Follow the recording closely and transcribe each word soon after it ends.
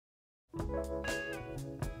Hello,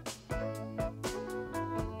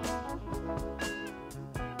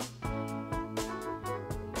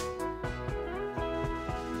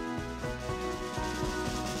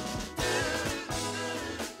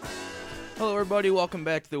 everybody. Welcome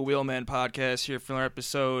back to the Wheelman Podcast here for another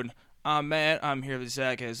episode. I'm Matt. I'm here with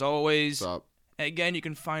Zach, as always. What's up? Again, you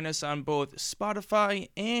can find us on both Spotify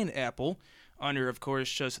and Apple under, of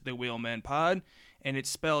course, just the Wheelman Pod, and it's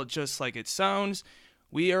spelled just like it sounds.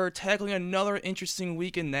 We are tackling another interesting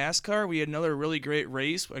week in NASCAR. We had another really great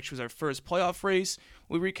race, which was our first playoff race.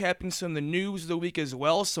 We're recapping some of the news of the week as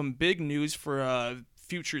well, some big news for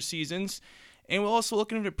future seasons. And we're also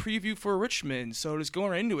looking at a preview for Richmond. So just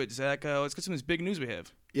going right into it, Zach, let's get some of this big news we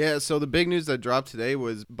have. Yeah, so the big news that dropped today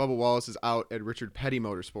was Bubba Wallace is out at Richard Petty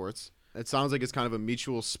Motorsports. It sounds like it's kind of a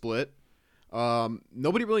mutual split.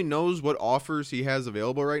 Nobody really knows what offers he has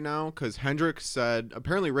available right now because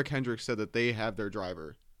apparently Rick Hendricks said that they have their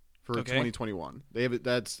driver for 2021. They have it.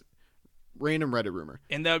 That's random Reddit rumor.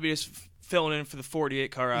 And that would be just filling in for the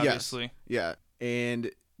 48 car, obviously. Yes. Yeah,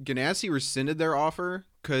 and Ganassi rescinded their offer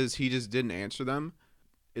because he just didn't answer them.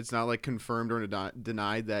 It's not like confirmed or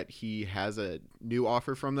denied that he has a new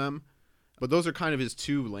offer from them. But those are kind of his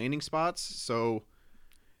two landing spots. So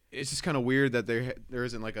it's just kind of weird that there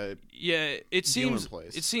isn't like a it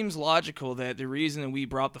seems logical that the reason that we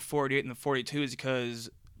brought the 48 and the 42 is because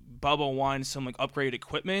Bubba wanted some like upgraded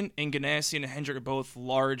equipment, and Ganassi and Hendrick are both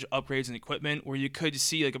large upgrades in equipment where you could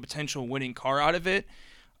see like a potential winning car out of it.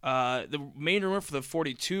 The main rumor for the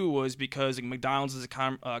 42 was because like, McDonald's is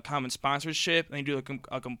a common sponsorship, and they do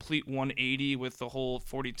a complete 180 with the whole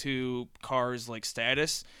 42 cars like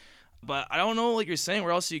status. But I don't know, like you're saying,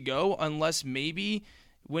 where else you go unless maybe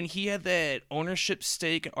when he had that ownership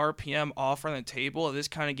stake and RPM offer on the table, this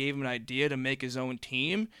kind of gave him an idea to make his own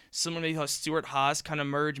team. Similar to how Stuart Haas kind of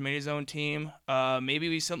merged, made his own team. Maybe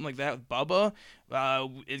be something like that with Bubba.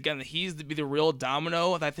 Again, he's to be the real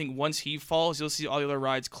domino. And I think once he falls, you'll see all the other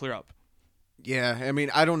rides clear up. Yeah, I mean,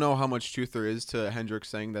 I don't know how much truth there is to Hendricks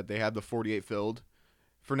saying that they have the 48 filled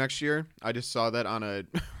for next year. I just saw that on a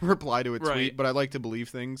reply to a tweet, but I like to believe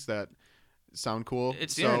things that sound cool.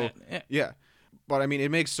 It's the internet. Yeah. But, I mean,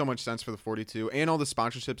 it makes so much sense for the 42 and all the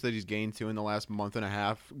sponsorships that he's gained, too, in the last month and a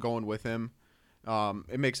half going with him.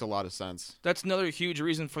 It makes a lot of sense. That's another huge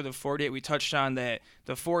reason for the 48. We touched on that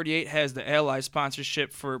the 48 has the Ally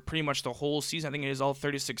sponsorship for pretty much the whole season. I think it is all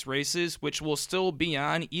 36 races, which will still be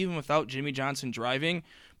on even without Jimmy Johnson driving.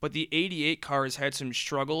 But the 88 car has had some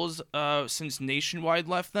struggles since Nationwide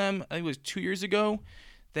left them. I think it was 2 years ago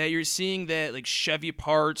that you're seeing that like Chevy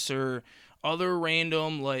parts or other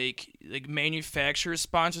random like manufacturer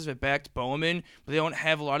sponsors have backed Bowman, but they don't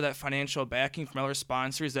have a lot of that financial backing from other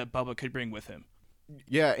sponsors that Bubba could bring with him.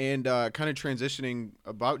 Yeah, and kind of transitioning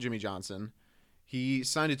about Jimmy Johnson, he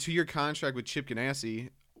signed a 2-year contract with Chip Ganassi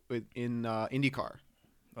in IndyCar.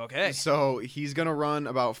 Okay. So he's going to run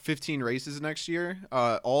about 15 races next year,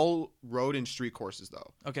 all road and street courses,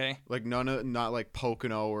 though. Okay. Like not like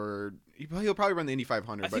Pocono or he'll probably run the Indy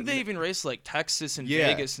 500. I think they even race like Texas and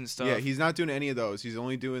Vegas and stuff. Yeah, he's not doing any of those. He's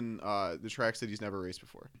only doing the tracks that he's never raced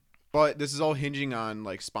before. But this is all hinging on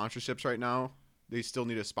like sponsorships right now. They still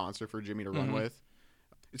need a sponsor for Jimmy to run with.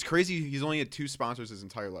 It's crazy. He's only had 2 sponsors his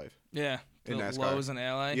entire life. Yeah, in NASCAR. Lowe's and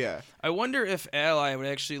Ally. Yeah. I wonder if Ally would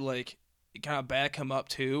actually like kind of back him up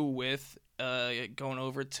too with going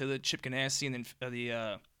over to the Chip Ganassi and then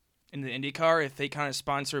in the IndyCar if they kind of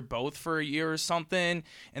sponsor both for a year or something,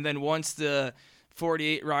 and then once the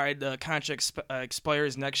 48 ride contract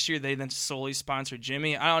expires next year, they then solely sponsor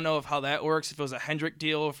Jimmy. I don't know how that works, if it was a Hendrick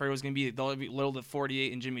deal, if it was going to be little to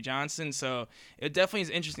 48 and Jimmy Johnson. So it definitely is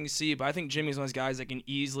interesting to see, but I think Jimmy's one of those guys that can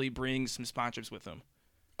easily bring some sponsorships with him.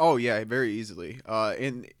 Oh, yeah, very easily.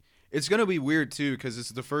 And it's going to be weird, too, because this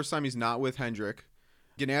is the first time he's not with Hendrick.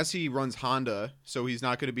 Ganassi runs Honda, so he's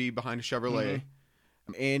not going to be behind a Chevrolet.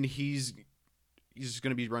 And he's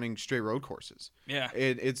going to be running straight road courses. Yeah.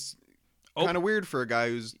 It's kind of weird for a guy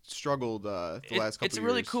who's struggled the last couple of years. It's a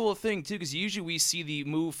really cool thing, too, because usually we see the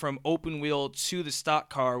move from open wheel to the stock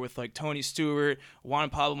car with, like, Tony Stewart, Juan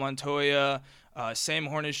Pablo Montoya, Sam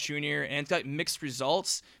Hornish Jr., and it's got mixed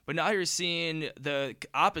results. But now you're seeing the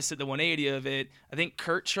opposite, the 180 of it. I think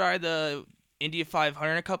Kurt tried the Indy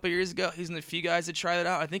 500 a couple years ago. He's in the few guys that tried it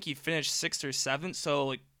out. I think he finished 6th or 7th, so,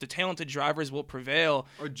 like, the talented drivers will prevail.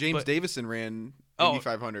 Or James Davison ran Indy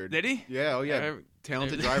 500. Did he? Yeah,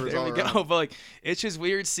 talented drivers all around. There we go. But like, it's just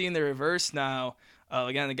weird seeing the reverse now.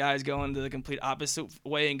 Again, the guys going to the complete opposite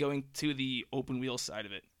way and going to the open wheel side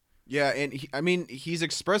of it. Yeah, and he's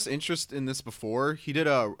expressed interest in this before. He did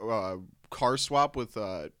a car swap with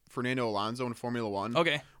Fernando Alonso in Formula One.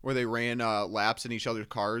 Okay. Where they ran laps in each other's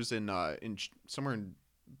cars in somewhere in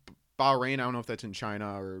Bahrain. I don't know if that's in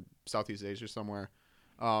China or Southeast Asia somewhere.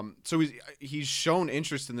 So he's shown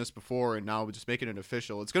interest in this before, and now just making it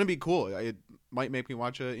official. It's going to be cool. It might make me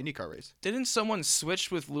watch an IndyCar race. Didn't someone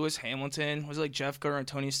switch with Lewis Hamilton? Was it like Jeff Gordon and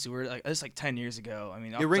Tony Stewart? Like it's like 10 years ago. I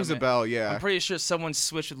mean, it rings a bell. Yeah, I'm pretty sure someone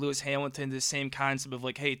switched with Lewis Hamilton. The same concept of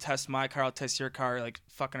like, hey, test my car, I'll test your car, like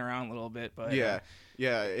fucking around a little bit. But yeah.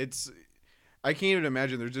 It's. I can't even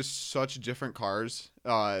imagine. They're just such different cars.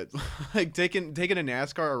 Like taking a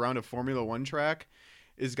NASCAR around a Formula One track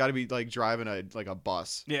is got to be like driving a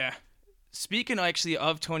bus. Yeah. Speaking actually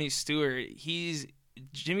of Tony Stewart,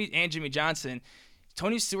 Jimmy Johnson.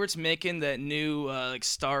 Tony Stewart's making that new like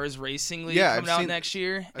Stars Racing League coming out next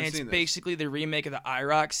year, and it's basically the remake of the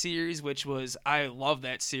IROC series, which was I love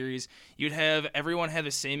that series. You'd have everyone have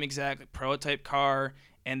the same exact prototype car.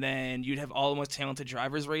 And then you'd have all the most talented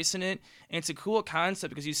drivers racing it. And it's a cool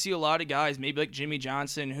concept because you see a lot of guys, maybe like Jimmy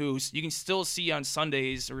Johnson, who you can still see on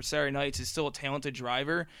Sundays or Saturday nights is still a talented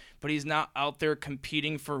driver, but he's not out there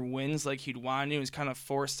competing for wins like he'd want to. He's kind of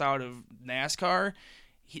forced out of NASCAR.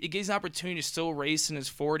 It gives an opportunity to still race in his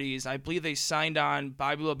 40s. I believe they signed on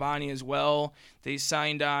Bobby Labonte as well. They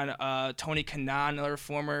signed on Tony Kanaan, another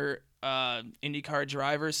former IndyCar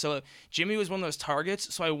driver. So Jimmy was one of those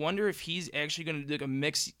targets. So I wonder if he's actually going to do like a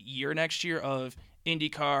mixed year next year of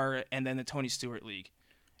IndyCar and then the Tony Stewart League.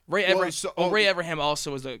 Ray Everham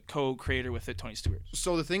also was a co-creator with it, Tony Stewart.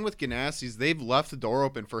 So the thing with Ganassi is they've left the door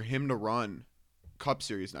open for him to run Cup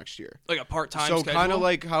Series next year. Like a part-time schedule? So kind of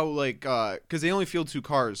like how because they only field 2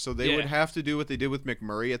 cars. So they would have to do what they did with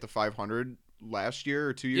McMurray at the 500 last year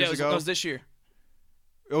or 2 years ago. Yeah, it was this year.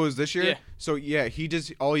 Oh, it was this year? Yeah. So, yeah,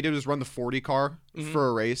 all he did was run the 40 car for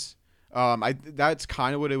a race. That's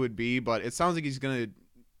kind of what it would be, but it sounds like he's going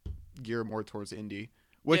to gear more towards Indy,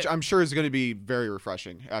 which I'm sure is going to be very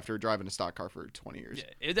refreshing after driving a stock car for 20 years. Yeah,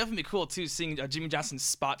 it'd definitely be cool, too, seeing Jimmy Johnson's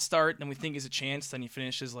spot start, and we think he's a chance, then he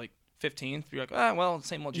finishes, like, 15th. You're like,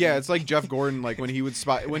 same old Jimmy. Yeah, it's like Jeff Gordon, like, when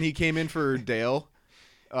he came in for Dale,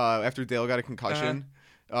 after Dale got a concussion.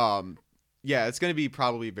 Yeah, it's going to be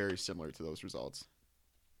probably very similar to those results.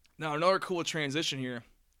 Now, another cool transition here.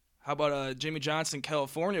 How about Jimmy Johnson,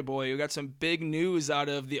 California boy? We got some big news out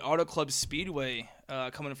of the Auto Club Speedway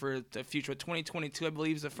coming for the future. 2022, I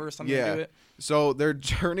believe, is the first time they do it. So they're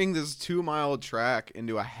turning this 2-mile track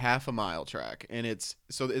into a half-a-mile track, and it's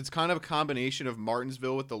kind of a combination of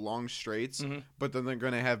Martinsville with the long straights, but then they're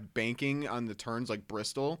going to have banking on the turns like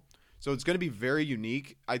Bristol. So it's going to be very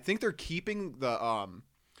unique. I think they're keeping the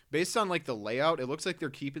based on like the layout, it looks like they're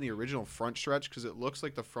keeping the original front stretch because it looks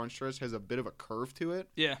like the front stretch has a bit of a curve to it.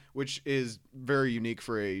 Yeah. Which is very unique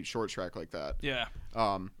for a short track like that. Yeah.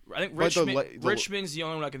 I think Richmond's the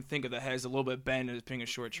only one I can think of that has a little bit bend as being a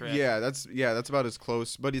short track. Yeah, that's about as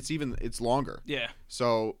close, but it's longer. Yeah.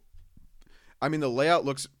 So, I mean, the layout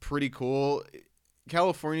looks pretty cool.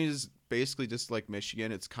 California is basically just like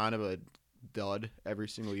Michigan. It's kind of a dud every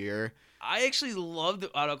single year. I actually love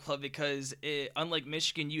the Auto Club because unlike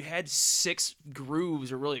Michigan, you had 6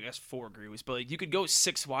 grooves, or really I guess 4 grooves, but like you could go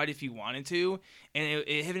 6 wide if you wanted to, and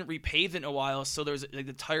it hadn't repaved in a while, so there's like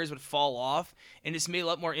the tires would fall off, and it's made a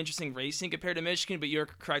lot more interesting racing compared to Michigan. But you're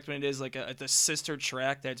correct when it is like the sister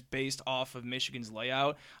track that's based off of Michigan's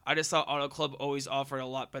layout. I just thought Auto Club always offered a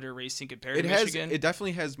lot better racing compared to Michigan. It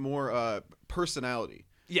definitely has more personality.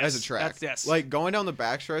 Yes, as a track. Yes. Like going down the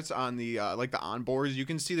backstretch on the like the onboards, you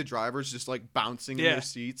can see the drivers just like bouncing in their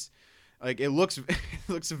seats. Like it looks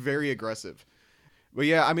very aggressive. But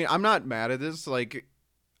yeah, I mean, I'm not mad at this. Like,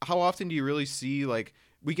 how often do you really see like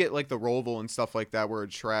we get like the Roval and stuff like that where a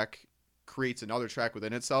track creates another track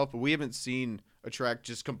within itself, but we haven't seen a track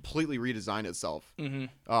just completely redesign itself. In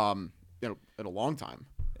a long time.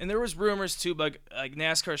 And there was rumors, too, like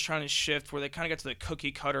NASCAR is trying to shift where they kind of got to the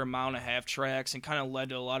cookie-cutter mile and a half tracks and kind of led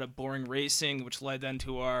to a lot of boring racing, which led then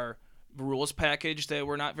to our rules package that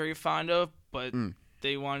we're not very fond of, but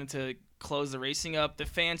they wanted to close the racing up. The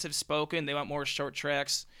fans have spoken. They want more short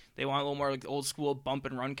tracks. They want a little more like the old-school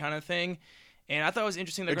bump-and-run kind of thing. And I thought it was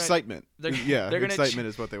interesting. Excitement. Excitement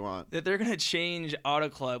is what they want. That they're going to change Auto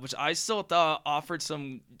Club, which I still thought offered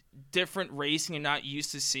some different racing you're not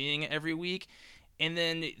used to seeing every week. And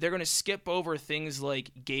then they're going to skip over things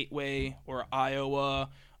like Gateway or Iowa.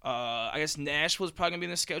 I guess Nashville's probably going to be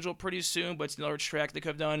in the schedule pretty soon, but it's another track they could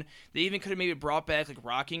have done. They even could have maybe brought back like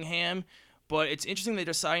Rockingham. But it's interesting they're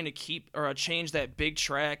deciding to keep or change that big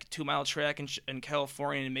track, 2-mile track in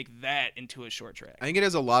California, and make that into a short track. I think it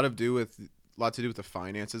has a lot to do with the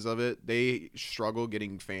finances of it. They struggle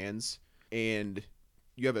getting fans, and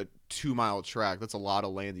you have a 2-mile track. That's a lot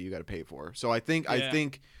of land that you got to pay for. So I think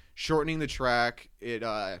shortening the track.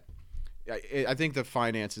 I think the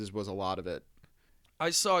finances was a lot of it.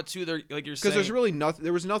 I saw too. There, like you're saying, because there's really nothing.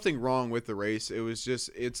 There was nothing wrong with the race. It was just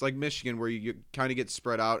it's like Michigan where you kind of get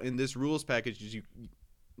spread out. And this rules package is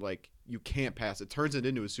you can't pass. It turns it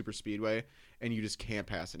into a super speedway, and you just can't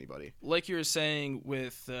pass anybody. Like you were saying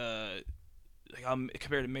with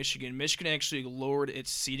compared to Michigan actually lowered its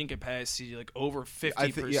seating capacity like over 50%. I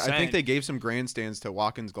think they gave some grandstands to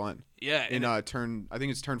Watkins Glen. Yeah, in I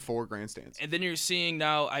think it's turn 4 grandstands. And then you're seeing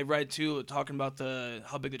now. I read too talking about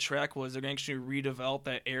how big the track was. They're going to actually redevelop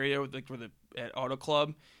that area at Auto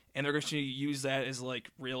Club, and they're going to use that as like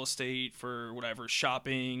real estate for whatever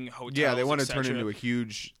shopping, hotels. Yeah, they want to turn it into a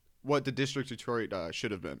huge what the District Detroit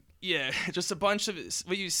should have been. Yeah, just a bunch of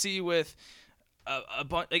what you see with. A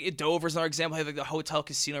bunch like Dover's another example. They have like the hotel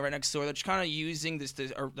casino right next door. They're just kind of using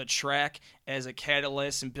the track as a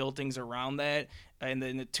catalyst and build things around that. And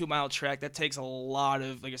then the 2-mile track that takes a lot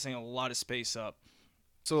of, like you're saying, a lot of space up.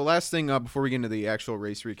 So the last thing before we get into the actual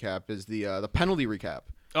race recap is the penalty recap.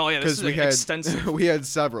 Oh yeah, this is extensive. We had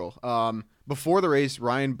several. Before the race,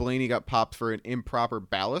 Ryan Blaney got popped for an improper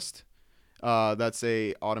ballast. That's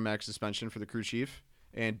a automatic suspension for the crew chief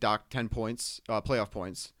and docked 10 points, playoff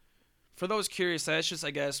points. For those curious, that's just,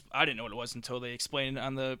 I guess, I didn't know what it was until they explained it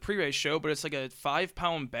on the pre-race show, but it's like a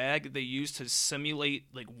 5-pound bag that they use to simulate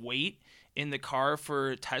like weight in the car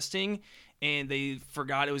for testing, and they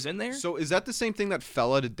forgot it was in there. So is that the same thing that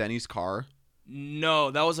fell out of Denny's car?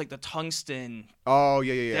 No, that was like the tungsten. Oh,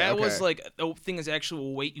 yeah. That okay. was like the thing is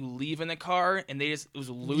actual weight you leave in the car, and it was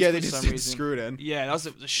loose. Yeah, for they just some didn't reason. screw it in. Yeah, that was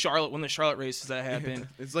one of the Charlotte races that happened.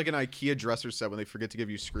 It's like an IKEA dresser set when they forget to give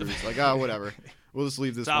you screws. Like, whatever. We'll just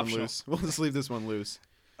leave this one loose.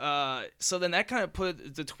 So then that kind of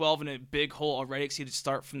put the 12 in a big hole already because he had to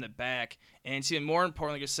start from the back. And it's even more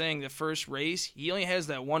important, like you're saying, the first race, he only has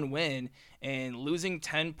that one win, and losing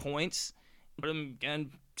 10 points put him,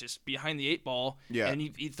 again, just behind the 8 ball. Yeah. And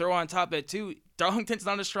you throw on top of that, too, Darlington's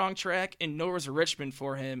not a strong track, and nor is Richmond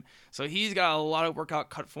for him. So he's got a lot of work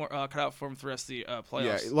cut out for him for the rest of the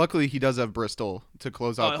playoffs. Yeah, luckily he does have Bristol to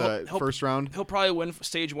close out the first round. He'll probably win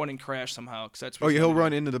stage 1 and crash somehow. Cause that's he'll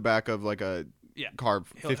run into the back of like a car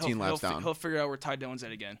 15 laps down. He'll figure out where Ty Dillon's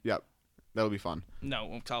at again. Yep. That'll be fun.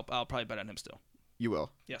 No, I'll probably bet on him still. You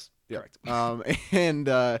will? Yes, yep.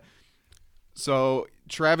 Correct. So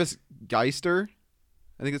Travis Geister,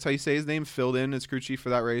 I think that's how you say his name, filled in as crew chief for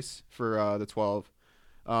that race for the 12.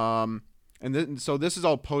 So this is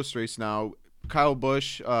all post-race now. Kyle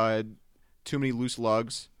Busch, too many loose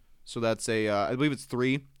lugs. So that's I believe it's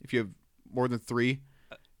 3. If you have more than 3,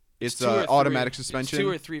 it's automatic suspension. It's 2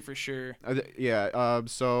 or 3 for sure.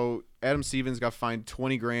 So Adam Stevens got fined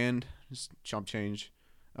 $20,000, just chump change.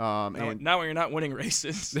 Now when you're not winning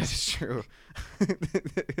races. That's true.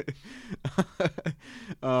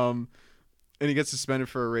 And he gets suspended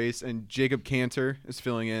for a race. And Jacob Cantor is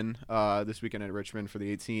filling in this weekend at Richmond for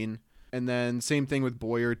the 18. And then same thing with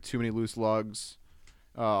Boyer, too many loose lugs,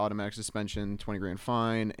 automatic suspension, $20,000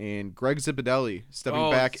 fine. And Greg Zipadelli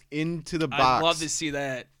stepping back into the box. I'd love to see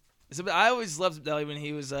that. I always loved Zipadelli when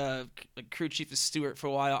he was crew chief of Stewart for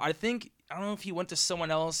a while. I don't know if he went to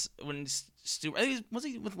someone else when Stewart. Was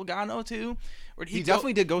he with Logano too? Or did he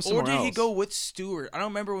definitely did go somewhere else. Or did he go with Stewart? I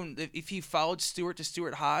don't remember if he followed Stewart to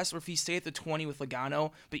Stewart Haas or if he stayed at the 20 with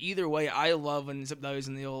Logano. But either way, I love when Zipadelli's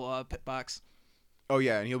in the old pit box. Oh,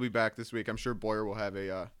 yeah, and he'll be back this week. I'm sure Boyer will have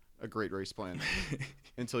a great race plan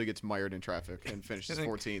until he gets mired in traffic and finishes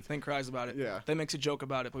 14th. I think cries about it. Yeah. They makes a joke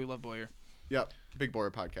about it, but we love Boyer. Yep, big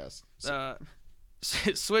Boyer podcast.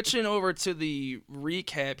 Switching over to the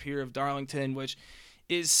recap here of Darlington, which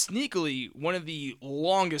is sneakily one of the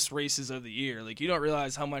longest races of the year. Like, you don't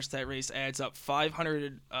realize how much that race adds up.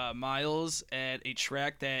 500 miles at a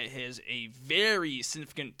track that has a very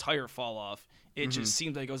significant tire fall off. It just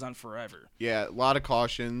seems like it goes on forever. Yeah, a lot of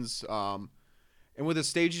cautions. And with the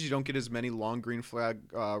stages, you don't get as many long green flag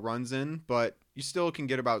runs in, but you still can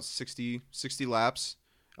get about 60 laps.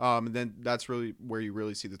 And then that's really where you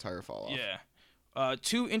really see the tire fall off. Yeah.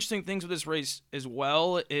 Two interesting things with this race as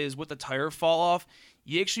well is with the tire fall off,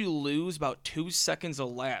 you actually lose about 2 seconds a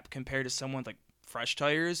lap compared to someone with like fresh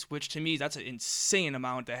tires, which to me, that's an insane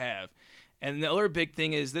amount to have. And the other big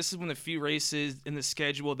thing is this is one of the few races in the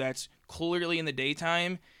schedule that's clearly in the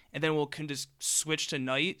daytime, and then can just switch to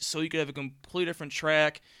night, so you could have a completely different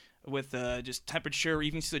track with just temperature.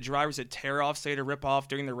 Even see the drivers that tear off, say to rip off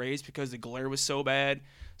during the race because the glare was so bad.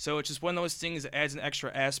 So it's just one of those things that adds an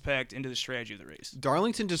extra aspect into the strategy of the race.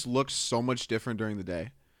 Darlington just looks so much different during the day.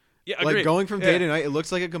 Yeah, agreed. Like going from day to night, it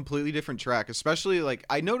looks like a completely different track. Especially like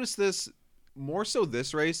I noticed this more so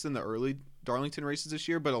this race than the Darlington races this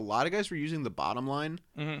year, but a lot of guys were using the bottom line.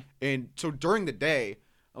 Mm-hmm. And so during the day,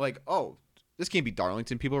 like, oh, this can't be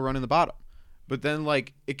Darlington. People are running the bottom. But then,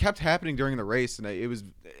 like, it kept happening during the race, and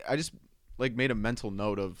I just, like, made a mental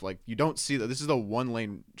note of, like, you don't see that. This is a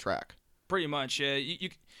one-lane track. Pretty much, yeah.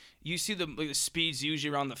 You see the speeds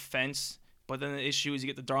usually around the fence, but then the issue is you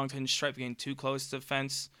get the Darlington stripe getting too close to the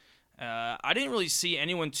fence. I didn't really see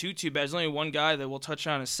anyone too bad. There's only one guy that we'll touch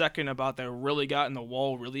on in a second about that really got in the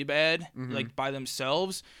wall really bad, like by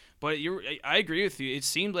themselves. But I agree with you. It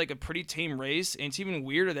seemed like a pretty tame race, and it's even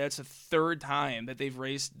weirder that it's the third time that they've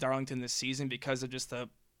raced Darlington this season because of just the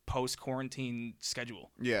post-quarantine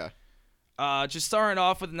schedule. Yeah. Just starting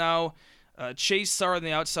off with now, Chase started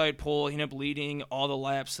in the outside pole. He ended up leading all the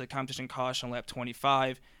laps, the competition caution on lap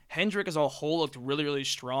 25. Hendrick as a whole looked really, really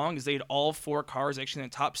strong as they had all 4 cars actually in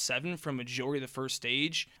the top 7 from majority of the first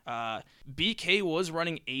stage. BK was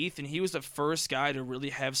running 8th, and he was the first guy to really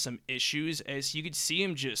have some issues as you could see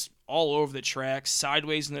him just all over the track,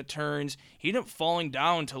 sideways in the turns. He ended up falling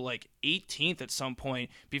down to like 18th at some point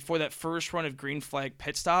before that first run of green flag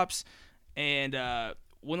pit stops. And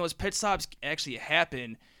when those pit stops actually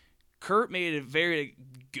happened, Kurt made a very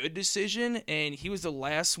good decision, and he was the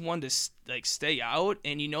last one to stay out.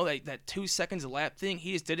 And you know that 2 seconds a lap thing,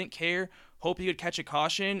 he just didn't care. Hope he could catch a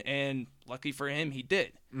caution, and lucky for him, he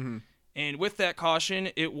did. Mm-hmm. And with that caution,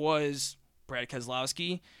 it was Brad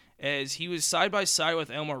Keselowski, as he was side by side with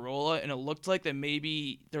Almirola, and it looked like that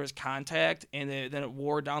maybe there was contact, and then it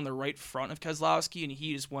wore down the right front of Keselowski, and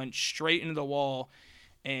he just went straight into the wall.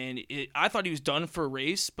 And I thought he was done for a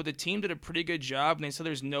race, but the team did a pretty good job, and they said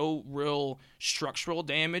there's no real structural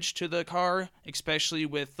damage to the car, especially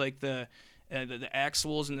with like the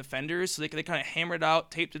axles and the fenders. So they kind of hammered it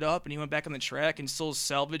out, taped it up, and he went back on the track and still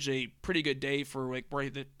salvaged a pretty good day for like where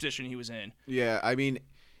the position he was in. Yeah, I mean,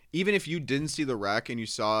 even if you didn't see the wreck and you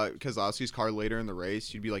saw Keselowski's car later in the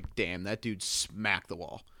race, you'd be like, damn, that dude smacked the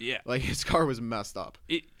wall. Yeah. Like, his car was messed up.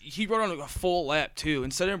 He rode on a full lap, too.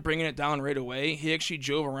 Instead of bringing it down right away, he actually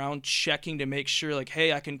drove around checking to make sure, like,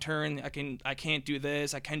 hey, I can turn, I can't do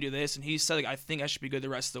this, I can do this. And he said, like, I think I should be good the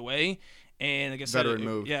rest of the way. And like I said, veteran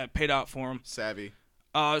move. Yeah, it paid out for him. Savvy.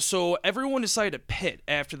 So everyone decided to pit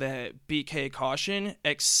after that BK caution,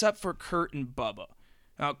 except for Kurt and Bubba.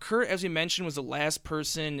 Now, Kurt, as we mentioned, was the last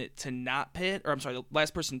person the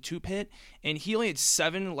last person to pit, and he only had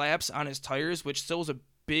 7 laps on his tires, which still was a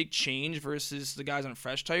big change versus the guys on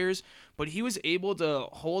fresh tires, but he was able to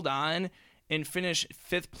hold on and finish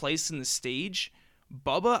 5th place in the stage.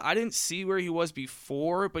 Bubba, I didn't see where he was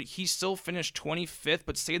before, but he still finished 25th,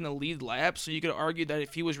 but stayed in the lead lap, so you could argue that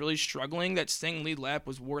if he was really struggling, that staying lead lap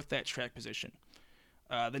was worth that track position.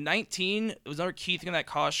 The 19, it was another key thing in that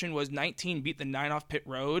caution, was 19 beat the 9 off pit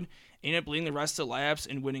road, ended up leading the rest of the laps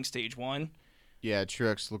and winning stage 1. Yeah,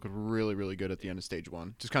 Truex looked really, really good at the end of stage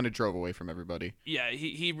 1. Just kind of drove away from everybody. Yeah,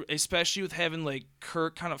 he especially with having like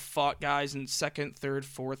Kurt kind of fought guys in 2nd, 3rd,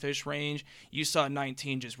 4th-ish range. You saw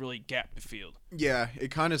 19 just really gap the field. Yeah,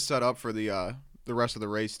 it kind of set up for the rest of the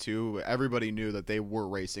race too. Everybody knew that they were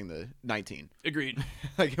racing the 19. Agreed.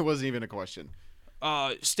 Like, it wasn't even a question.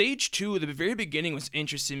 Stage 2, the very beginning was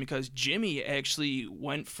interesting because Jimmy actually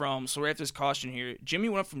went from, so right after this caution here, Jimmy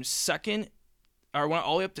went up from 2nd, or went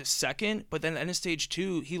all the way up to 2nd, but then at the end of stage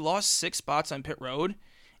 2, he lost 6 spots on pit road,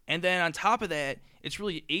 and then on top of that, it's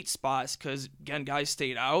really 8 spots because, again, guys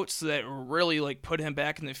stayed out, so that really, like, put him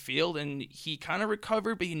back in the field, and he kind of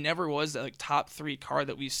recovered, but he never was that, like, top 3 car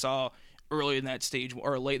that we saw early in that stage,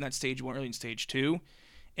 or late in that stage 1, early in stage 2.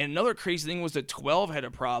 And another crazy thing was the 12 had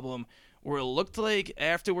a problem, where it looked like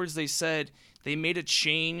afterwards they said they made a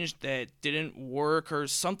change that didn't work or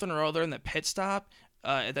something or other in the pit stop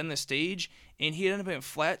at the end of the stage, and he ended up in a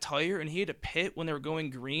flat tire, and he had to pit when they were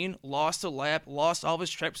going green, lost a lap, lost all of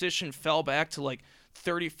his track position, fell back to like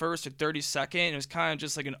 31st or 32nd, and it was kind of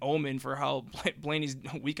just like an omen for how Blaney's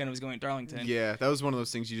weekend was going at Darlington. Yeah, that was one of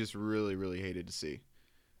those things you just really, really hated to see.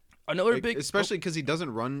 Another big... Especially because he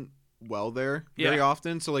doesn't run well there very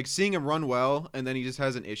often, so like seeing him run well, and then he just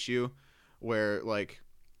has an issue where, like,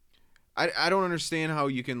 I don't understand how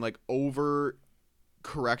you can, like, over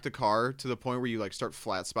correct a car to the point where you, like, start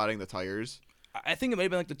flat spotting the tires. I think it might have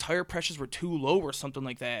been, like, the tire pressures were too low or something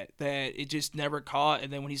like that it just never caught,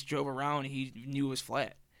 and then when he drove around, he knew it was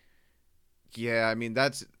flat. Yeah, I mean,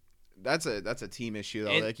 that's a team issue, though.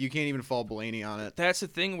 And like, you can't even fault Blaney on it. That's the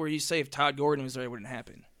thing where you say if Todd Gordon was there, it wouldn't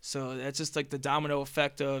happen. So that's just, like, the domino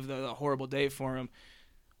effect of the horrible day for him.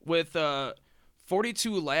 With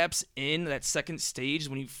 42 laps in that second stage,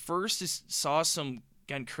 when he first saw some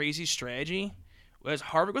crazy strategy, was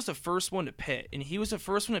Harvick was the first one to pit, and he was the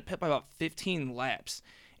first one to pit by about 15 laps.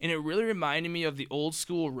 And it really reminded me of the old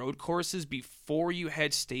school road courses before you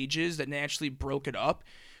had stages that naturally broke it up,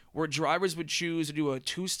 where drivers would choose to do a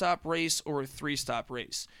 2-stop race or a 3-stop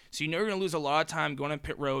race. So you know you're going to lose a lot of time going on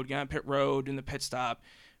pit road, getting on pit road, doing the pit stop,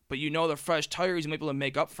 but you know the fresh tires, you might be able to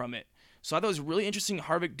make up from it. So I thought it was really interesting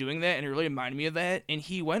Harvick doing that, and it really reminded me of that. And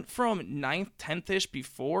he went from 9th, 10th-ish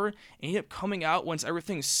before, and he ended up coming out once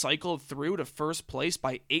everything cycled through to first place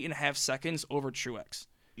by 8.5 seconds over Truex.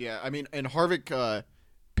 Yeah, I mean, and Harvick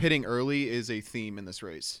pitting early is a theme in this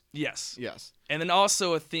race. Yes. Yes. And then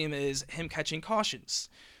also a theme is him catching cautions.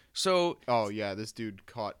 So, oh yeah, this dude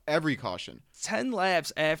caught every caution. 10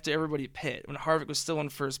 laps after everybody pit, when Harvick was still in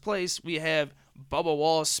first place, we have Bubba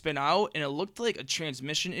Wallace spin out, and it looked like a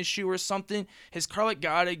transmission issue or something. His car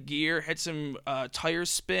got a gear, had some tire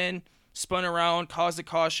spin, spun around, caused a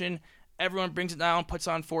caution. Everyone brings it down, puts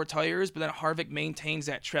on 4 tires, but then Harvick maintains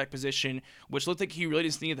that track position, which looked like he really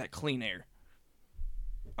just needed that clean air.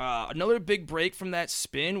 Another big break from that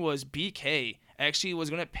spin was BK actually was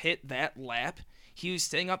going to pit that lap. He was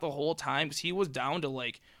staying out the whole time because he was down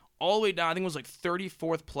to all the way down. I think it was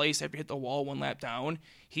 34th place after he hit the wall 1 lap down.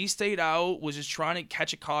 He stayed out, was just trying to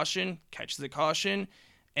catch the caution,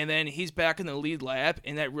 and then he's back in the lead lap,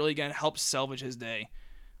 and that really again helped salvage his day.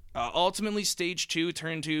 Ultimately, stage 2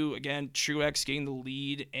 turned to, again, Truex getting the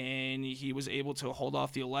lead, and he was able to hold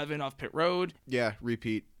off the 11 off pit road. Yeah,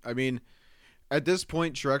 repeat. I mean, at this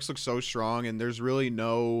point, Truex looks so strong, and there's really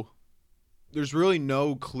no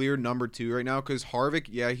clear number 2 right now because Harvick,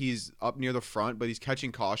 yeah, he's up near the front, but he's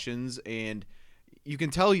catching cautions, and you can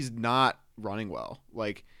tell he's not running well.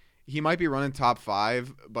 He might be running top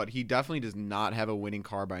 5, but he definitely does not have a winning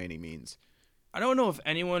car by any means. I don't know if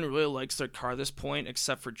anyone really likes their car at this point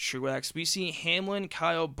except for Truex. We see Hamlin,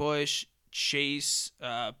 Kyle Busch, Chase,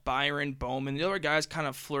 Byron, Bowman, the other guys kind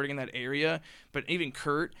of flirting in that area, but even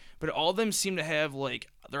Kurt. But all of them seem to have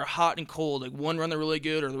they're hot and cold. One run they're really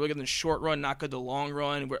good, or they're really good in the short run, not good the long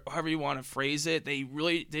run, however you want to phrase it. They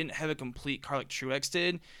really didn't have a complete car like Truex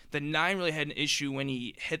did. The 9 really had an issue when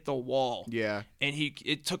he hit the wall. Yeah. And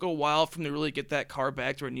it took a while for him to really get that car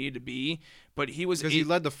back to where it needed to be. But he was... Because he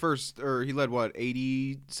led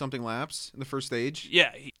 80-something laps in the first stage?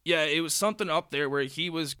 Yeah, it was something up there where he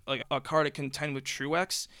was a car to contend with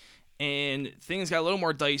Truex. And things got a little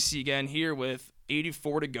more dicey again here with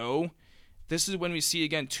 84 to go. This is when we see,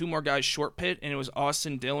 again, 2 more guys short pit, and it was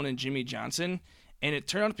Austin Dillon and Jimmy Johnson. And it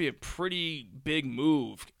turned out to be a pretty big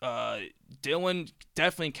move. Dillon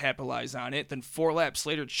definitely capitalized on it. Then 4 laps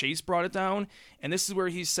later, Chase brought it down. And this is where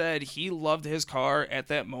he said he loved his car at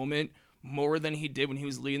that moment more than he did when he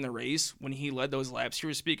was leading the race, when he led those laps you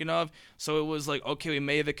were speaking of. So it was okay, we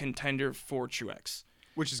may have a contender for Truex.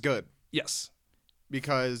 Which is good. Yes.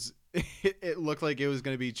 Because it looked like it was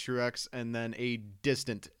going to be Truex and then a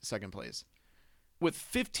distant second place. With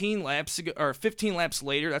 15 laps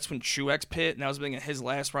later, that's when Truex pit, and that was being his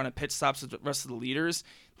last round of pit stops with the rest of the leaders.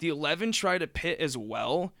 The 11 tried to pit as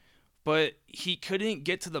well, but he couldn't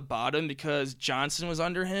get to the bottom because Johnson was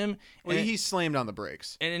under him. Well, he slammed on the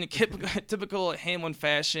brakes. And in typical Hamlin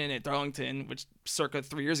fashion at Darlington, which circa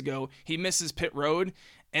 3 years ago, he misses pit road,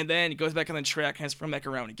 and then he goes back on the track and has to run back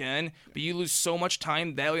around again. But you lose so much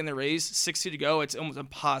time that way in the race, 60 to go, it's almost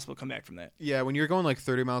impossible to come back from that. Yeah, when you're going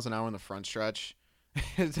 30 miles an hour in the front stretch,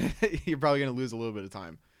 you're probably going to lose a little bit of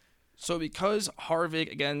time. So because Harvick,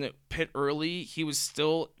 again, pit early, he was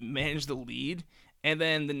still managed the lead. And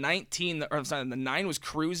then the 9 was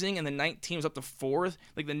cruising, and the 19 was up to 4th.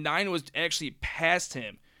 The 9 was actually past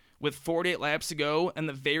him with 48 laps to go. And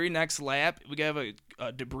the very next lap, we have a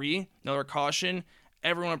debris, another caution.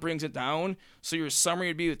 Everyone brings it down. So your summary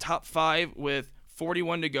would be the top 5 with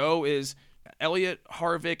 41 to go is Elliott,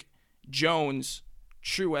 Harvick, Jones,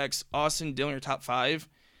 Truex, Austin Dillon, your top 5.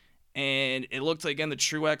 And it looked like, again, the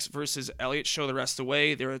Truex versus Elliott show the rest of the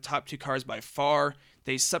way. They were the top 2 cars by far.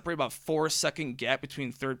 They separate about 4-second gap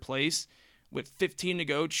between third place. With 15 to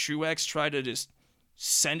go, Truex tried to just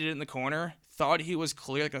send it in the corner. Thought he was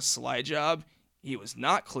clear like a slide job. He was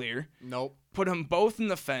not clear. Nope. Put them both in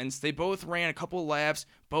the fence. They both ran a couple laps.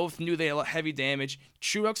 Both knew they had heavy damage.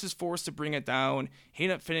 Truex was forced to bring it down. He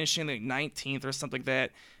ended up finishing 19th or something like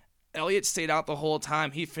that. Elliott stayed out the whole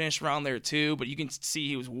time. He finished around there too, but you can see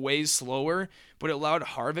he was way slower. But it allowed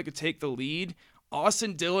Harvick to take the lead.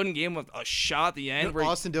 Austin Dillon gave him a shot at the end.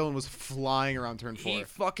 Austin Dillon was flying around turn 4. He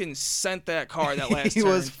fucking sent that car that last he turn.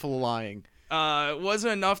 He was flying. It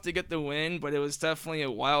wasn't enough to get the win, but it was definitely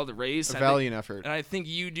a wild race. A valiant effort. And I think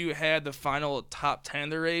you had the final top 10 of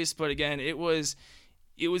the race. But again, it was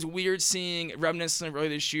weird seeing reminiscent earlier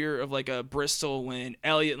this year of a Bristol when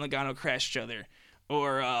Elliott and Logano crashed each other.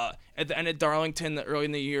 Or at the end of Darlington early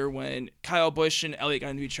in the year when Kyle Busch and Elliott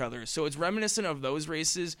got into each other. So it's reminiscent of those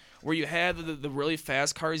races where you have the really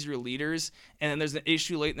fast cars, your leaders, and then there's an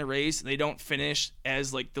issue late in the race, and they don't finish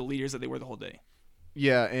as like the leaders that they were the whole day.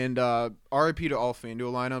 Yeah, and RIP to all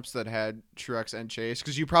FanDuel lineups that had Truex and Chase,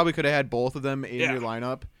 because you probably could have had both of them in your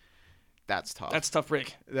lineup. That's tough. That's tough,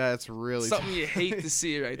 Rick. That's really something you hate to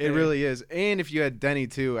see right there. It really is. And if you had Denny,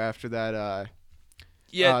 too, after that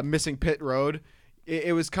missing pit road,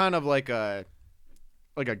 it was kind of like a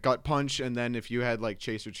gut punch, and then if you had like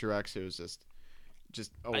Chase or Truex, it was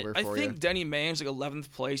just over for you. I think Denny Mann's like 11th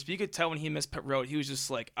place, but you could tell when he missed pit road, he was just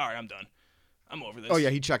like, all right, I'm done. I'm over this. Oh, yeah,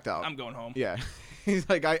 he checked out. I'm going home. Yeah. He's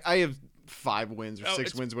like, I have 5 wins or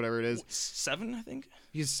 6 wins, whatever it is. 7, I think?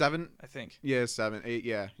 He's 7? I think. Yeah, 7, 8,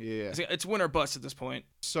 yeah. It's win or bust at this point.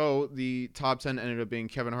 So the top 10 ended up being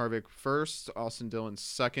Kevin Harvick first, Austin Dillon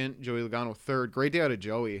second, Joey Logano third. Great day out of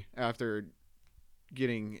Joey after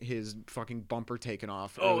getting his fucking bumper taken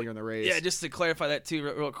off earlier in the race. Yeah, just to clarify that too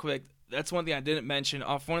real quick. That's one thing I didn't mention.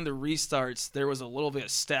 Off one of the restarts, there was a little bit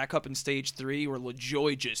of stack up in stage 3 where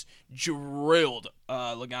LaJoy just drilled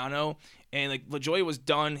Logano. And like LaJoy was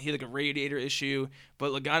done. He had like a radiator issue.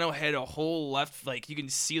 But Logano had a whole left, like you can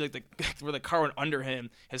see like where the car went under him.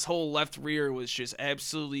 His whole left rear was just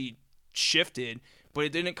absolutely shifted. But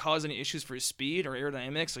it didn't cause any issues for his speed or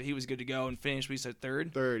aerodynamics. So he was good to go and finished, we said,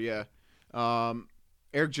 third. Third, yeah.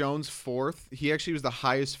 Eric Jones, fourth. He actually was the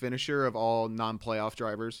highest finisher of all non-playoff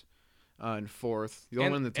drivers. In fourth. The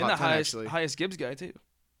only one in the top 10, actually. Highest Gibbs guy, too.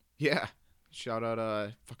 Yeah. Shout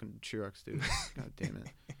out fucking Truex, dude. God damn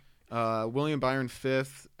it. William Byron,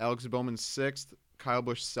 fifth. Alex Bowman, sixth. Kyle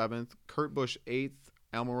Busch, seventh. Kurt Busch, eighth.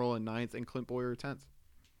 Almirola, ninth. And Clint Bowyer, 10th.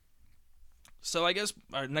 So I guess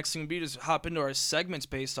our next thing would be to just hop into our segments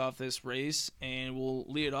based off this race, and we'll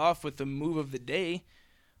lead it off with the move of the day.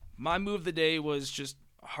 My move of the day was just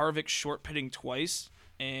Harvick short pitting twice.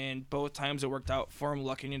 And both times it worked out for him,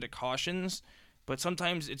 lucking into cautions. But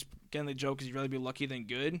sometimes it's, again, the joke is you'd rather be lucky than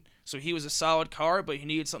good. So he was a solid car, but he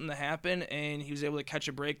needed something to happen, and he was able to catch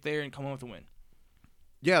a break there and come home with a win.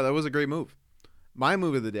 Yeah, that was a great move. My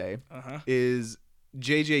move of the day is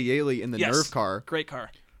J.J. Yaley in the Nerf car. Great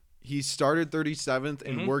car. He started 37th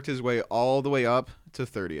and worked his way all the way up to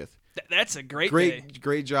 30th. That's a great day.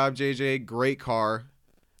 Great job, J.J. Great car.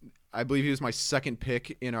 I believe he was my second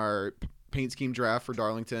pick in our paint scheme draft for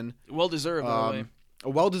Darlington. Well-deserved, by the way. A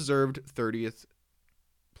well-deserved 30th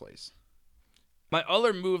place. My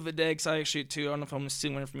other move of the day, because I actually, too, I don't know if I'm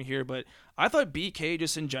stealing one from here, but I thought BK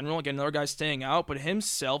just in general, again, another guy staying out, but him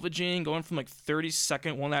salvaging, going from like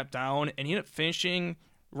 32nd, one lap down, and he ended up finishing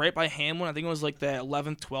right by Hamlin. I think it was like the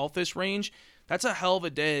 11th, 12th-ish range. That's a hell of a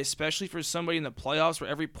day, especially for somebody in the playoffs where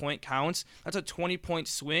every point counts. That's a 20-point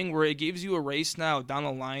swing where it gives you a race now down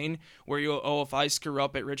the line where you go, oh, if I screw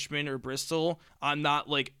up at Richmond or Bristol, I'm not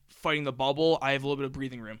like fighting the bubble. I have a little bit of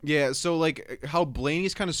breathing room. Yeah, so like how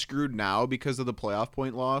Blaney's kind of screwed now because of the playoff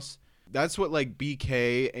point loss. That's what like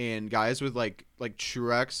BK and guys with like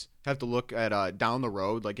Truex have to look at down the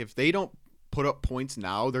road. Like if they don't put up points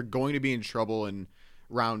now, they're going to be in trouble in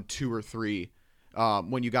round 2 or 3.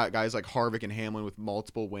 When you got guys like Harvick and Hamlin with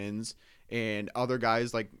multiple wins and other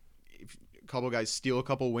guys like if a couple guys steal a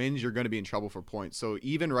couple wins, you're going to be in trouble for points. So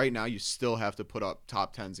even right now, you still have to put up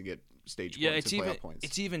top 10s to get stage points and playoff points.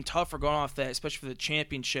 It's even tougher going off that, especially for the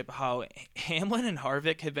championship, how Hamlin and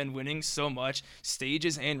Harvick have been winning so much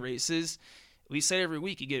stages and races. We say every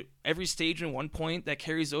week, you get every stage in 1 point that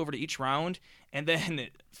carries over to each round, and then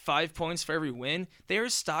 5 points for every win. They're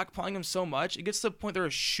stockpiling them so much, it gets to the point they're a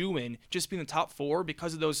shoo-in just being the top 4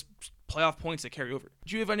 because of those playoff points that carry over.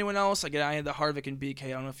 Do you have anyone else? Again, I had the Harvick and BK. I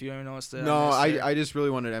don't know if you ever noticed that. No, I just really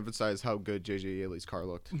wanted to emphasize how good J.J. Yaley's car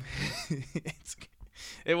looked.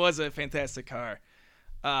 It was a fantastic car.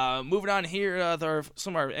 Moving on here, there are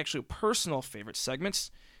some of our actually personal favorite segments.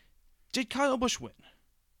 Did Kyle Busch win?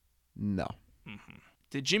 No. Mm-hmm.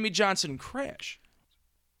 Did Jimmy Johnson crash?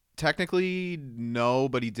 Technically, no,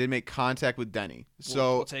 but he did make contact with Denny.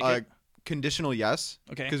 So, we'll conditional yes.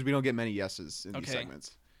 Okay. Because we don't get many yeses in these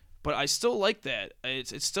segments. But I still like that.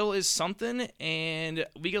 It still is something, and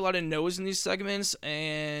we get a lot of no's in these segments,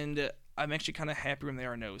 and I'm actually kind of happy when they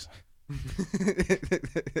are no's.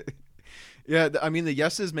 Yeah, I mean, the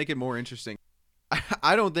yeses make it more interesting.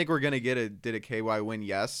 I don't think we're going to get a did a KY win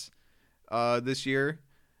yes this year.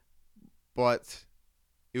 But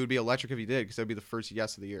it would be electric if he did, because that would be the first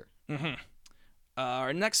yes of the year. Mm-hmm.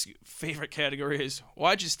 Our next favorite category is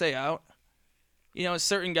why'd you stay out? You know,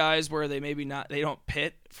 certain guys where they don't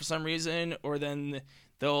pit for some reason, or then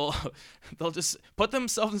they'll just put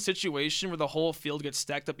themselves in a situation where the whole field gets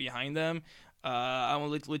stacked up behind them. I'm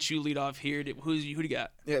going to let you lead off here. Who do you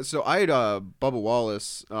got? Yeah, so I had Bubba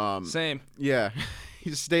Wallace. Same. Yeah,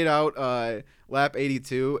 he stayed out lap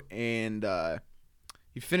 82, and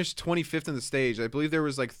he finished 25th in the stage. I believe there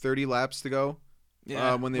was like 30 laps to go.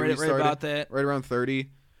 Yeah, when they restarted. Right about that. Right around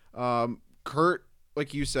 30. Kurt,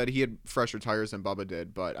 like you said, he had fresher tires than Bubba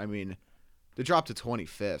did, but I mean, they dropped to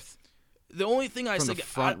 25th. The only thing I said,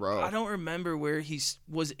 I don't remember where he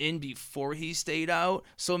was in before he stayed out.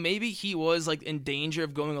 So maybe he was like in danger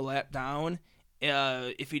of going a lap down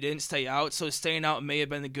if he didn't stay out. So staying out may have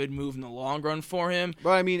been a good move in the long run for him.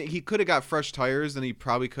 But I mean, he could have got fresh tires, and he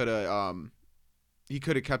probably could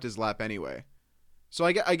have kept his lap anyway. So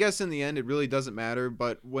I guess in the end, it really doesn't matter.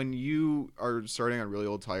 But when you are starting on really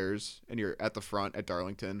old tires and you're at the front at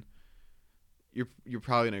Darlington, you're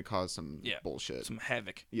probably gonna cause some bullshit, some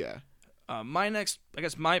havoc. Yeah. My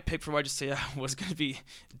pick for why I just say was going to be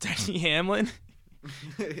Denny Hamlin.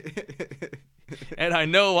 And I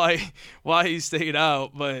know why he stayed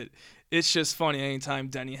out, but it's just funny anytime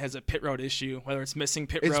Denny has a pit road issue, whether it's missing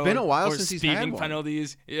pit road. It's been a while or since he's had speeding one.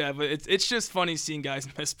 Penalties. Yeah, but it's just funny seeing guys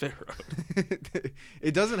miss pit road.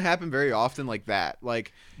 It doesn't happen very often like that.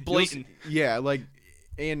 Like blatant. Yeah, like,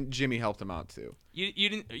 and Jimmy helped him out too. You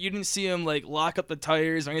didn't see him like lock up the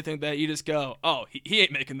tires or anything like that. You just go, oh, he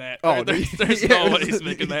ain't making that. Oh, there's no way he's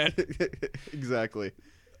making that. Exactly.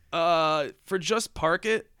 For just park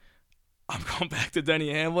it, I'm going back to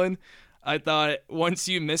Denny Hamlin. I thought once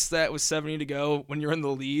you miss that with 70 to go when you're in the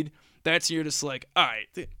lead, you're just like, all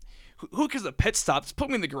right, who cares the pit stop? Just put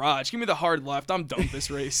me in the garage. Give me the hard left. I'm done with this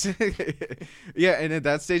race. Yeah, and at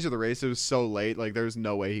that stage of the race, it was so late. Like, there was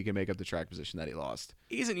no way he could make up the track position that he lost.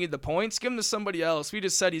 He doesn't need the points. Give him to somebody else. We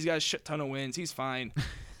just said he's got a shit ton of wins. He's fine.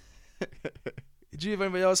 Did you have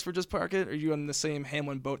anybody else for just park it? Or are you on the same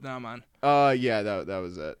Hamlin boat now I'm on? Yeah, that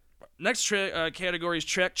was it. Next category is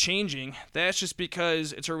track changing. That's just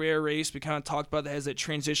because it's a rare race. We kind of talked about that has that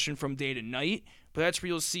transition from day to night. But that's where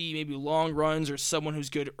you'll see maybe long runs or someone who's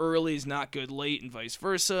good early is not good late and vice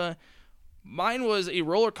versa. Mine was a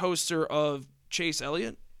roller coaster of Chase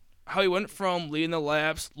Elliott. How he went from leading the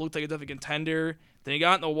laps, looked like a definite contender. Then he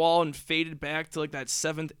got in the wall and faded back to like that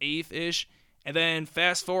 7th, 8th-ish. And then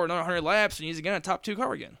fast forward another 100 laps and he's again a top 2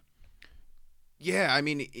 car again. Yeah, I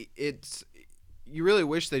mean, it's... You really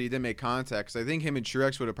wish that he didn't make contact, because I think him and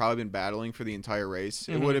Truex would have probably been battling for the entire race.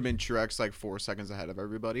 Mm-hmm. It would have been Truex like 4 seconds ahead of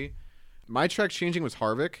everybody. My track changing was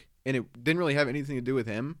Harvick, and it didn't really have anything to do with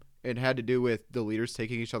him. It had to do with the leaders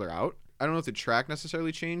taking each other out. I don't know if the track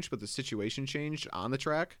necessarily changed, but the situation changed on the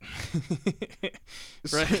track.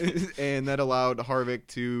 Right. And that allowed Harvick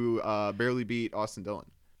to barely beat Austin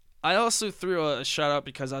Dillon. I also threw a shout out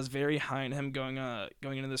because I was very high on him going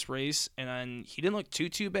into this race, and he didn't look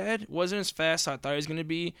too bad. Wasn't as fast as I thought he was going to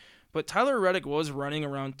be, but Tyler Reddick was running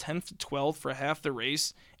around 10th to 12th for half the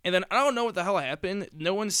race, and then I don't know what the hell happened.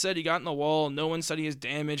 No one said he got in the wall. No one said he has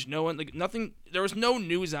damage. No one, like, nothing. There was no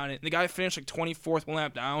news on it. The guy finished like 24th, one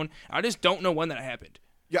lap down. I just don't know when that happened.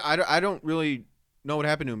 Yeah, I don't really know what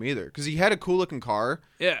happened to him either, because he had a cool looking car.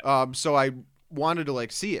 Yeah. So I wanted to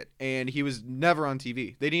like see it, and he was never on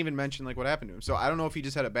TV. They didn't even mention like what happened to him. So I don't know if he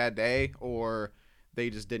just had a bad day or they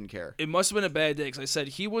just didn't care. It must have been a bad day, because I said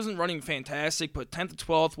he wasn't running fantastic, but 10th to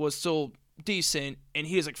 12th was still decent, and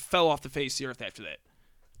he just like fell off the face of the earth after that.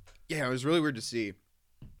 Yeah, it was really weird to see.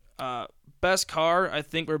 Best car, I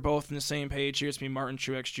think we're both on the same page here. It's me, Martin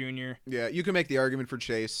Truex Jr. Yeah, you can make the argument for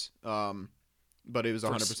Chase, but it was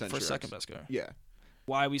 100% Truex. For second best car. Yeah.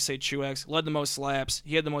 Why we say Truex. Led the most laps.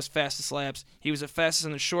 He had the most fastest laps. He was the fastest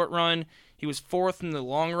in the short run. He was 4th in the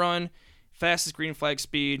long run. Fastest green flag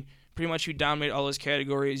speed. Pretty much you dominate all those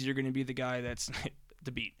categories, you're going to be the guy that's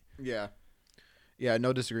the beat. Yeah. Yeah,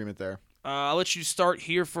 no disagreement there. I'll let you start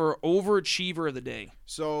here for overachiever of the day.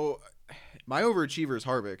 So, my overachiever is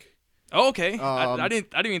Harvick. Oh, okay. I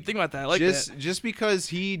didn't even think about that. I like that. Just because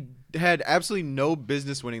he had absolutely no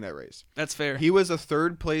business winning that race. That's fair. He was a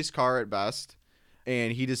 3rd place car at best,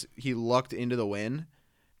 and he lucked into the win.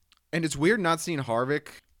 And it's weird not seeing Harvick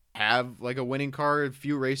have like a winning car a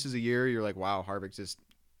few races a year. You're like, wow, Harvick just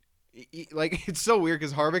like, it's so weird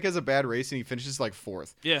because Harvick has a bad race and he finishes like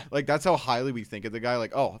 4th. Yeah. Like, that's how highly we think of the guy.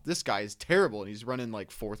 Like, oh, this guy is terrible, and he's running like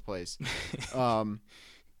 4th place.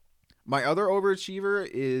 My other overachiever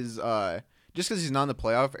is just because he's not in the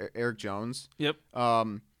playoff, Eric Jones. Yep.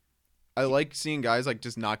 I like seeing guys like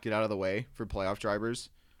just not get out of the way for playoff drivers.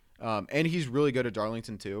 And he's really good at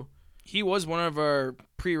Darlington too. He was one of our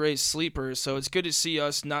pre-race sleepers, so it's good to see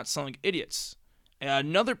us not sound like idiots.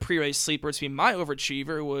 Another pre-race sleeper to be my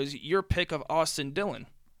overachiever was your pick of Austin Dillon.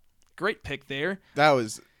 Great pick there.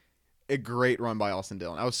 a great run by Austin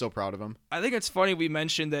Dillon. I was so proud of him. I think it's funny we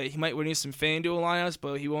mentioned that he might win you some FanDuel lineups,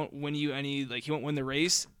 but he won't win you any. Like he won't win the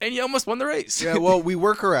race, and he almost won the race. Yeah, well, we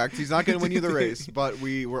were correct. He's not going to win you the race, but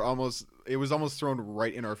we were almost. It was almost thrown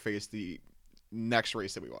right in our face the next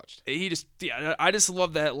race that we watched. I just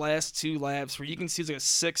love that last 2 laps where you can see it's like a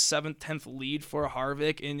 6th, 7th, 10th lead for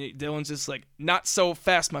Harvick, and Dillon's just like, not so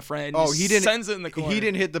fast, my friend. Oh, he didn't sends it in the corner. He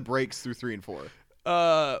didn't hit the brakes through 3 and 4.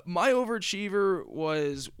 My overachiever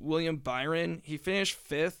was William Byron. He finished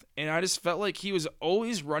 5th, and I just felt like he was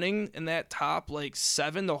always running in that top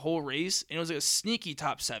 7 the whole race, and it was like a sneaky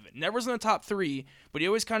top 7. Never was in the top 3, but he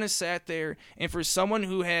always kind of sat there. And for someone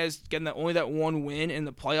who has getting only that 1 win in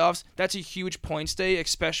the playoffs, that's a huge points day,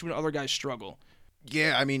 especially when other guys struggle.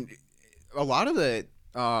 Yeah, I mean, a lot of the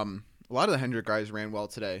Hendrick guys ran well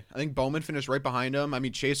today. I think Bowman finished right behind him. I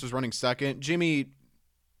mean, Chase was running second. Jimmy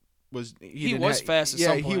was fast at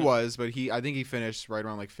some point. Yeah, he was, but I think he finished right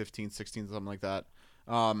around 15th, 16th, something like that.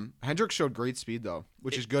 Hendrick showed great speed though,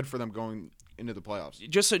 which is good for them going into the playoffs.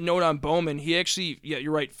 Just a note on Bowman, he actually,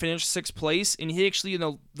 you're right, finished 6th place, and he actually in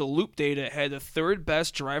the loop data had the 3rd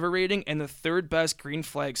best driver rating and the 3rd best green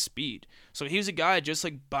flag speed. So he was a guy just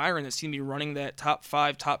like Byron that's going to be running that top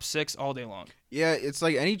 5, top 6 all day long. Yeah, it's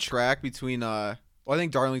like any track between I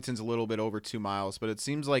think Darlington's a little bit over 2 miles, but it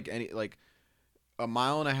seems like a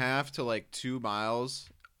mile and a half to 2 miles,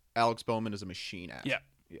 Alex Bowman is a machine at. Yeah.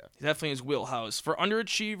 Definitely his wheelhouse. For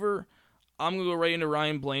underachiever, I'm going to go right into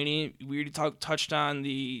Ryan Blaney. We already touched on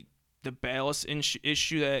the ballast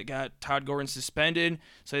issue that got Todd Gordon suspended,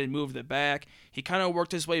 so they moved it back. He kind of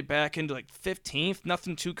worked his way back into 15th.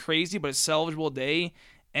 Nothing too crazy, but a salvageable day.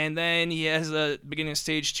 And then he has a beginning of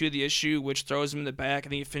stage 2 of the issue, which throws him in the back. I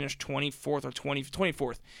think he finished 24th or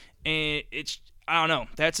 24th. And I don't know.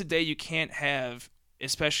 That's a day you can't have,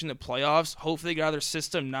 especially in the playoffs. Hopefully they get out of their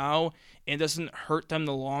system now and it doesn't hurt them in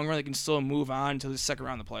the long run. They can still move on to the second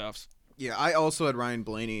round of the playoffs. Yeah, I also had Ryan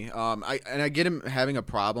Blaney. I get him having a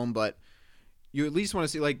problem, but you at least want to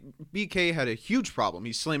see, BK had a huge problem.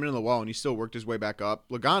 He slammed into the wall and he still worked his way back up.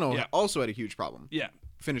 Logano also had a huge problem. Yeah.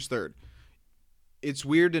 Finished 3rd. It's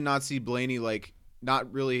weird to not see Blaney,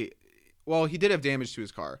 not really. Well, he did have damage to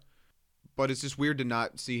his car, but it's just weird to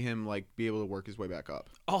not see him be able to work his way back up.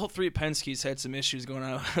 All 3 Penske's had some issues going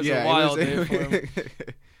on. It was a wild day for him.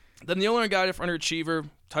 Then the only guy for underachiever,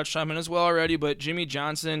 touched on him as well already, but Jimmy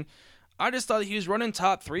Johnson. I just thought he was running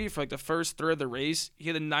top 3 for the first third of the race. He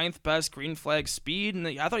had the 9th best green flag speed, and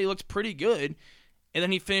I thought he looked pretty good. And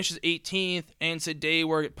then he finishes 18th, and it's a day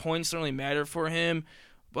where points don't really matter for him.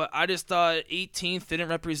 But I just thought 18th didn't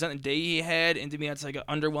represent the day he had, and to me that's an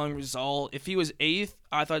underwhelming result. If he was 8th,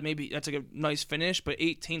 I thought maybe that's a nice finish, but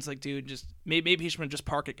 18th's dude, just maybe he should just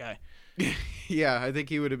park it, guy. Yeah, I think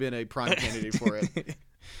he would have been a prime candidate for it.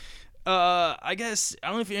 I guess, I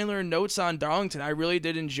don't know if you had any other notes on Darlington. I really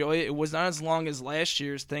did enjoy it. It was not as long as last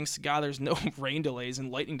year's. Thanks to God there's no rain delays and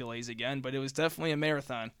lightning delays again, but it was definitely a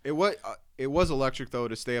marathon. It was electric, though,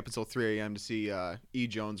 to stay up until 3 a.m. to see E.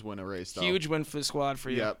 Jones win a race, though. Huge win for the squad for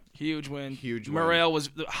you. Yep. Huge win. Huge win. Morale was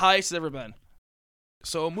the highest it's ever been.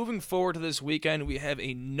 So moving forward to this weekend, we have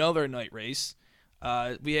another night race.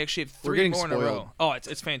 We actually have 3 more in a row. Oh,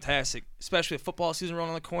 it's fantastic, especially with football season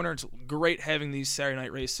rolling on the corner. It's great having these Saturday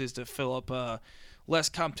night races to fill up less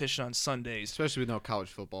competition on Sundays, especially with no college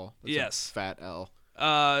football. That's yes, a fat L.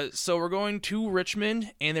 So we're going to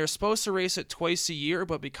Richmond, and they're supposed to race it twice a year,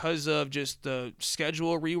 but because of just the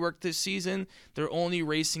schedule rework this season, they're only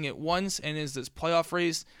racing it once, and is this playoff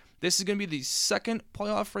race. This is going to be the second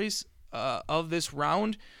playoff race of this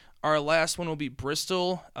round. Our last one will be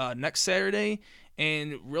Bristol next Saturday.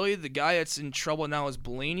 And really, the guy that's in trouble now is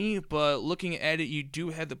Blaney. But looking at it, you do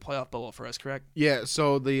have the playoff bubble for us, correct? Yeah.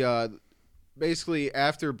 So the basically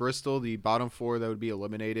after Bristol, the bottom 4 that would be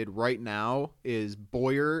eliminated right now is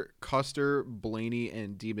Boyer, Custer, Blaney,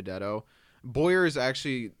 and DiBenedetto. Boyer is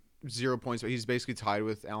actually 0 points, but he's basically tied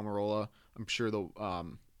with Almirola. I'm sure the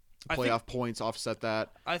playoff points offset that.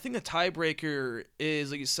 I think the tiebreaker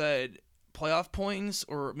is, like you said, playoff points,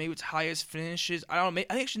 or maybe it's highest finishes. I don't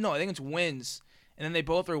know. I think it's wins. And then they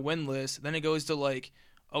both are winless. Then it goes to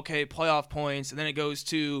playoff points, and then it goes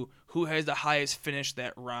to who has the highest finish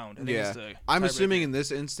that round. I'm assuming in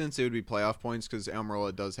this instance it would be playoff points because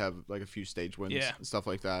Almirola does have a few stage wins and stuff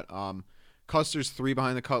like that. Custer's 3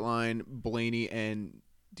 behind the cut line. Blaney and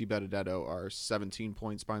DiBenedetto are 17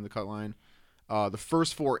 points behind the cut line. The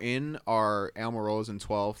first 4 in are Almirola's in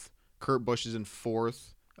 12th. Kurt Busch is in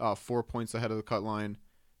 4th, 4 points ahead of the cut line.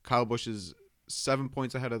 Kyle Busch is 7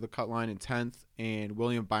 points ahead of the cut line in 10th, and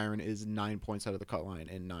William Byron is 9 points ahead of the cut line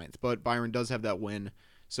in 9th. But Byron does have that win,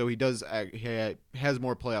 So he has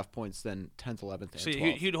more playoff points than 10th, 11th, and 12th. So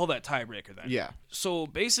he'd hold that tiebreaker then. Yeah. So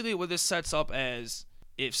basically what this sets up as,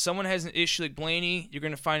 if someone has an issue like Blaney, you're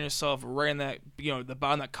going to find yourself right in that, the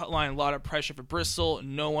bottom of that cut line, a lot of pressure for Bristol.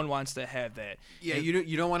 No one wants to have that. Yeah,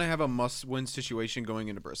 you don't want to have a must-win situation going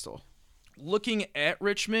into Bristol. Looking at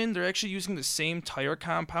Richmond, they're actually using the same tire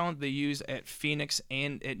compound they use at Phoenix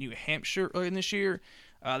and at New Hampshire earlier this year.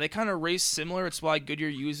 They kind of race similar. It's why Goodyear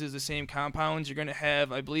uses the same compounds. You're going to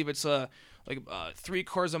have, I believe it's a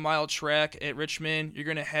 3/4 mile track at Richmond. You're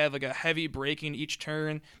going to have like a heavy braking each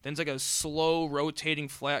turn. Then it's like a slow rotating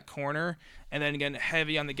flat corner. And then again,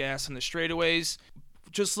 heavy on the gas on the straightaways.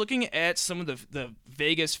 Just looking at some of the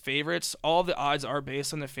Vegas favorites, all the odds are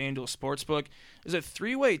based on the FanDuel Sportsbook. There's a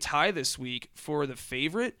 3-way tie this week for the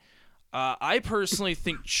favorite. I personally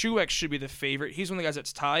think Truex should be the favorite. He's one of the guys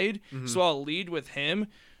that's tied, so I'll lead with him.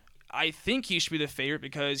 I think he should be the favorite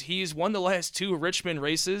because he's won the last 2 Richmond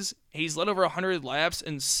races. He's led over 100 laps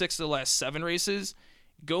in 6 of the last 7 races.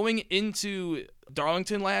 Going into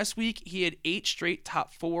Darlington last week, he had 8 straight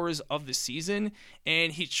top 4s of the season,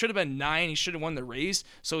 and he should have been 9. He should have won the race.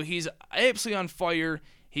 So he's absolutely on fire.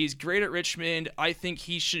 He's great at Richmond. I think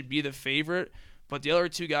he should be the favorite. But the other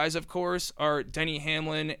 2 guys, of course, are Denny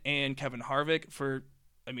Hamlin and Kevin Harvick.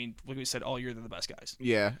 Like we said all year, they're the best guys.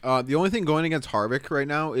 Yeah. The only thing going against Harvick right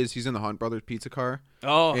now is he's in the Hunt Brothers pizza car.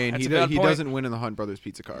 Oh, and that's he a bad point. doesn't win in the Hunt Brothers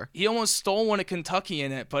pizza car. He almost stole one at Kentucky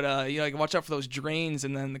in it, but watch out for those drains,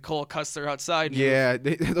 and then Nicole Custer outside. Yeah,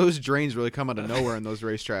 those drains really come out of nowhere in those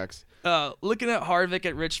racetracks. Looking at Harvick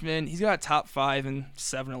at Richmond, he's got a top 5 in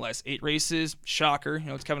 7 of the last 8 races. Shocker.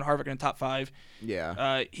 It's Kevin Harvick in the top 5.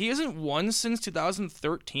 Yeah. He hasn't won since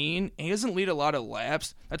 2013, and he doesn't lead a lot of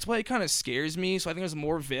laps. That's why it kind of scares me, so I think there's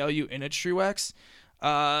more value in a Truex.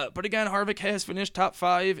 But again, Harvick has finished top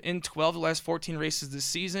 5 in 12 of the last 14 races this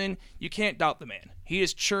season. You can't doubt the man. He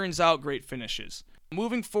just churns out great finishes.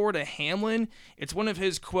 Moving forward to Hamlin, it's one of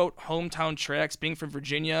his, quote, hometown tracks, being from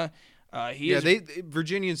Virginia.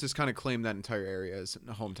 Virginians just kind of claim that entire area as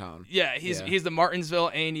a hometown. Yeah, he's the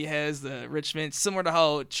Martinsville and he has the Richmond, similar to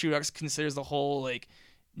how Truex considers the whole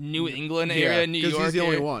New England area, New York. He's the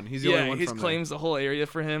only one. He's the only one. He claims the whole area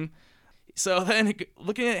for him. So then,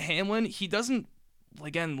 looking at Hamlin, he doesn't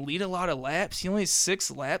lead a lot of laps. He only has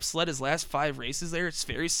 6 laps led his last 5 races there. It's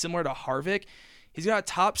very similar to Harvick. He's got a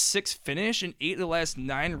top 6 finish in 8 of the last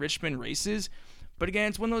 9 Richmond races. But again,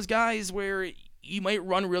 it's one of those guys where he might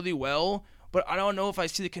run really well, but I don't know if I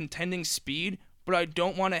see the contending speed, but I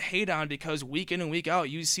don't want to hate on because week in and week out,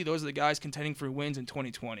 you see those are the guys contending for wins in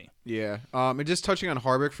 2020. Yeah. And just touching on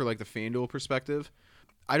Harvick for the FanDuel perspective,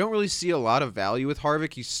 I don't really see a lot of value with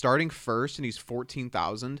Harvick. He's starting first and he's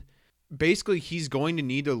 14,000. Basically, he's going to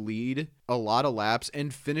need to lead a lot of laps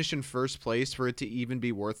and finish in first place for it to even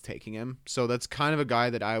be worth taking him. So that's kind of a guy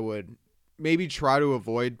that I would maybe try to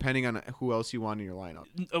avoid, depending on who else you want in your lineup.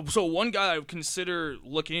 So one guy I would consider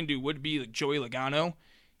looking into would be Joey Logano.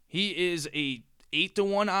 He is a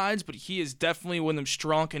 8-1 odds, but he is definitely one of them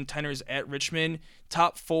strong contenders at Richmond.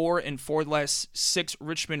 Top 4 in 4 of the last 6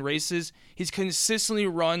 Richmond races. He's consistently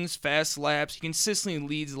runs fast laps. He consistently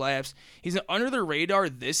leads laps. He's under the radar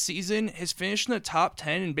this season. Has finished in the top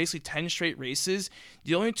 10 in basically 10 straight races.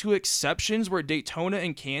 The only 2 exceptions were Daytona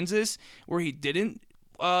and Kansas, where he didn't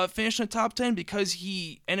finished in the top 10 because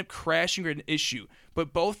he ended up crashing at an issue.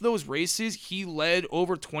 But both those races, he led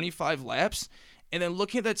over 25 laps. And then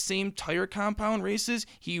looking at that same tire compound races,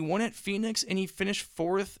 he won at Phoenix and he finished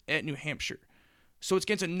 4th at New Hampshire. So it's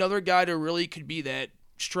against another guy that really could be that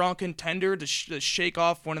strong contender to shake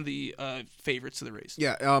off one of the favorites of the race.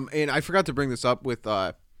 Yeah, and I forgot to bring this up with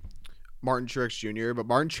Martin Truex Jr., but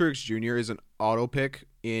Martin Truex Jr. is an auto pick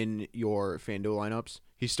in your FanDuel lineups.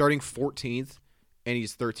 He's starting 14th. And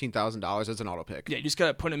he's $13,000 as an auto pick. Yeah, you just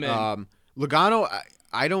gotta put him in. Logano,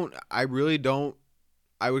 I really don't.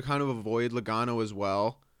 I would kind of avoid Logano as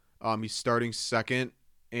well. He's starting second,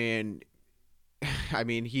 and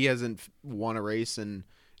he hasn't won a race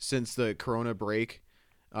since the Corona break.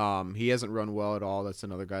 He hasn't run well at all. That's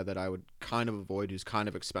another guy that I would kind of avoid. Who's kind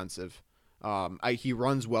of expensive. He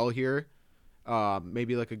runs well here.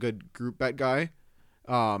 Maybe a good group bet guy.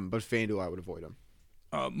 But FanDuel, I would avoid him.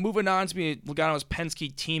 Moving on to be Logano's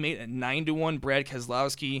Penske teammate at 9-1, Brad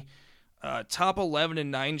Keselowski. Top 11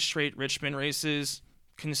 in 9 straight Richmond races.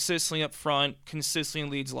 Consistently up front,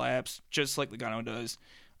 consistently leads laps, just like Logano does.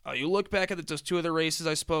 You look back at those 2 other races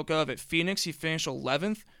I spoke of. At Phoenix, he finished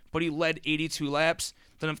 11th, but he led 82 laps.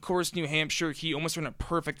 Then, of course, New Hampshire, he almost ran a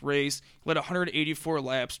perfect race, led 184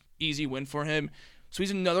 laps. Easy win for him. So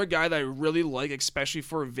he's another guy that I really like, especially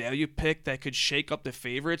for a value pick that could shake up the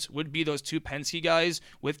favorites, would be those two Penske guys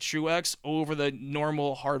with Truex over the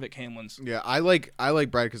normal Harvick Hamlins. Yeah, I like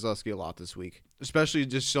Brad Keselowski a lot this week, especially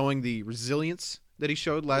just showing the resilience that he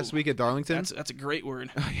showed last week at Darlington. That's a great word.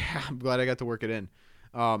 Yeah, I'm glad I got to work it in.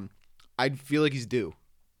 I feel like he's due.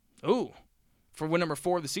 Oh, for win number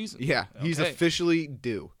 4 of the season. Yeah, he's officially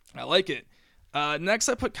due. I like it. Next,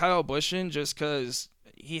 I put Kyle Busch in just because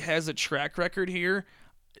he has a track record here.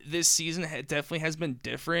 This season definitely has been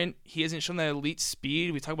different. He hasn't shown that elite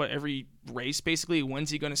speed. We talk about every race, basically.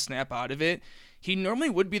 When's he going to snap out of it? He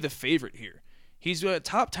normally would be the favorite here. He's got a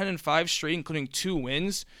top 10 and 5 straight, including 2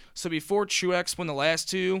 wins. So before Truex won the last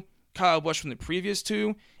 2, Kyle Busch won the previous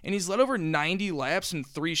 2, and he's led over 90 laps in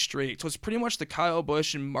 3 straight. So it's pretty much the Kyle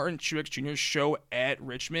Busch and Martin Truex Jr. show at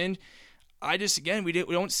Richmond. We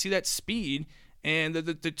don't see that speed. And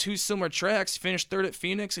the 2 similar tracks, finished 3rd at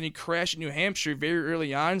Phoenix, and he crashed at New Hampshire very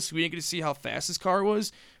early on, so we didn't get to see how fast his car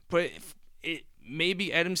was. But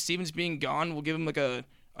maybe Adam Stevens being gone will give him like a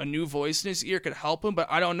new voice in his ear, could help him, but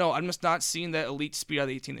I don't know. I'm just not seeing that elite speed out of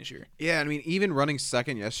the 18 this year. Yeah, I mean, even running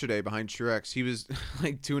second yesterday behind Truex, he was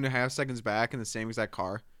like 2.5 seconds back in the same exact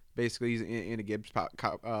car. Basically, he's in a Gibbs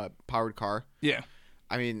powered car. Yeah.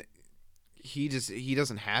 I mean, he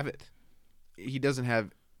doesn't have it. He doesn't have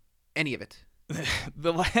any of it.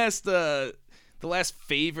 The last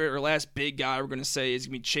favorite or last big guy we're going to say is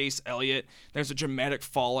going to be Chase Elliott. There's a dramatic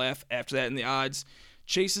fall off after that in the odds.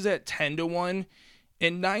 Chase is at 10-1.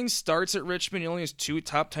 In 9 starts at Richmond, he only has 2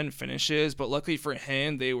 top 10 finishes, but luckily for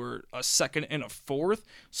him, they were a 2nd and a 4th.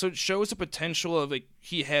 So it shows the potential of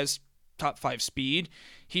he has top 5 speed.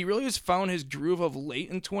 He really has found his groove of late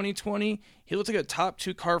in 2020. He looked like a top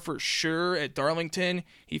 2 car for sure at Darlington.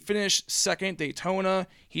 He finished 2nd Daytona.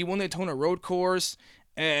 He won the Daytona Road Course.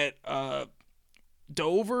 At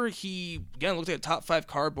Dover, he again looked like a top 5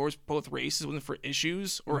 car both races. Wasn't for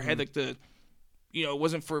issues or had it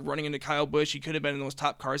wasn't for running into Kyle Busch. He could have been in those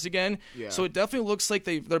top cars again. Yeah. So it definitely looks like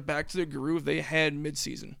they're back to the groove they had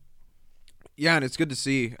midseason. Yeah, and it's good to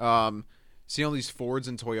see. Seeing all these Fords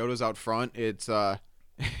and Toyotas out front, it's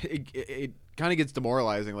it kind of gets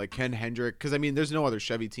demoralizing. Like Ken Hendrick, because I mean, there's no other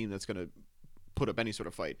Chevy team that's going to put up any sort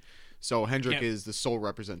of fight. So Hendrick is the sole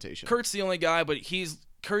representation. Kurt's the only guy, but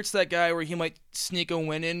Kurt's that guy where he might sneak a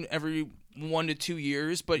win in every 1 to 2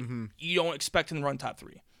 years, but you don't expect him to run top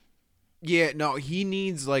 3. Yeah, no, he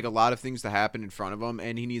needs like a lot of things to happen in front of him,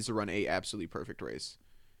 and he needs to run a absolutely perfect race.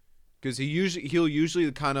 Because he'll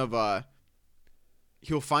usually kind of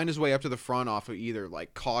he'll find his way up to the front off of either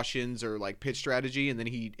like cautions or like pit strategy, and then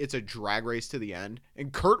it's a drag race to the end.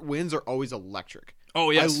 And Kurt wins are always electric.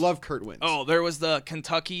 Oh yes, I love Kurt wins. Oh, there was the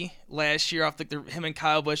Kentucky last year off him and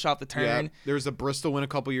Kyle Busch off the turn. Yeah, there was a Bristol win a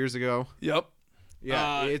couple years ago. Yep.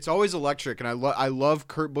 Yeah, it's always electric, and I love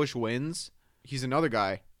Kurt Busch wins. He's another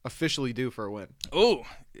guy officially due for a win. Oh,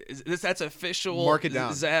 that's official. Mark it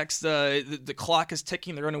down. Zach's the clock is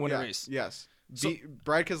ticking. They're going to win a race. Yes.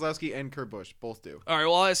 Brad Keselowski and Kurt Busch both do. All right,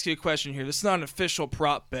 well, I'll ask you a question here. This is not an official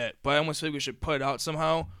prop bet, but I almost think we should put it out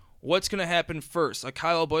somehow. What's going to happen first, a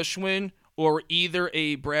Kyle Busch win or either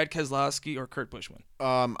a Brad Keselowski or Kurt Busch win?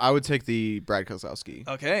 I would take the Brad Keselowski.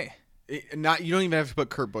 Okay. You don't even have to put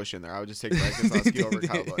Kurt Busch in there. I would just take Brad Keselowski over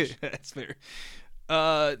Kyle Busch. That's fair.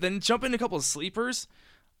 Then jump in a couple of sleepers.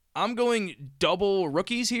 I'm going double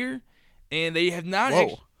rookies here, and they have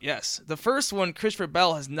not. Yes, the first one, Christopher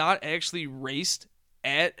Bell, has not actually raced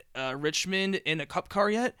at Richmond in a Cup car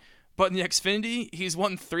yet, but in the Xfinity, he's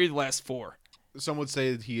won 3 of the last 4. Some would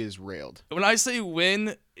say that he is railed. When I say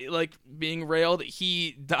win, like being railed,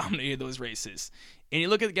 he dominated those races. And you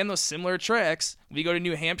look at, again, those similar tracks. We go to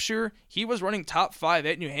New Hampshire. He was running top 5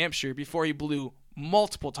 at New Hampshire before he blew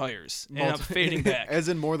multiple tires and I'm fading back. As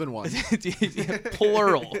in more than one.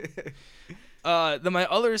 Plural. Then my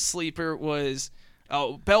other sleeper was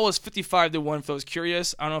Bell was 55-1 for those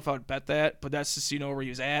curious. I don't know if I would bet that, but that's just so you know where he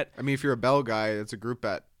was at. I mean, if you're a Bell guy, it's a group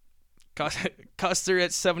bet. Custer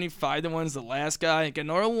at 75-1 is the last guy. Again,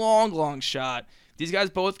 another long shot. These guys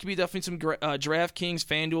both could be definitely some DraftKings,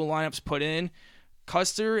 FanDuel lineups put in.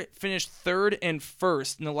 Custer finished 3rd and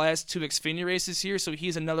 1st in the last 2 Xfinity races here, so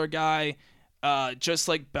he's another guy just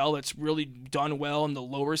like Bell that's really done well in the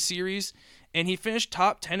lower series. And he finished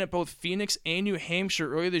top 10 at both Phoenix and New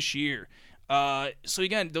Hampshire earlier this year. So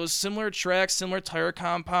again, those similar tracks, similar tire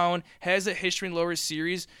compound, has a history in lower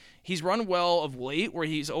series. He's run well of late, where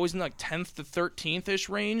he's always in like 10th to 13th-ish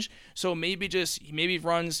range. So maybe he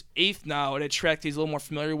runs 8th now at a track that he's a little more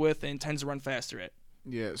familiar with and tends to run faster at.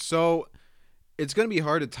 Yeah, so it's going to be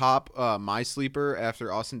hard to top my sleeper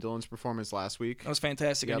after Austin Dillon's performance last week. That was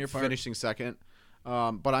fantastic on your part. Finishing second.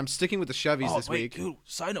 But I'm sticking with the Chevys this week. Dude,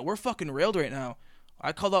 side note, we're fucking railed right now.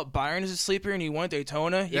 I called out Byron as a sleeper, and he won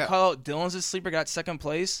Daytona. You called out Dylan as a sleeper, got second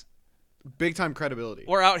place. Big time credibility.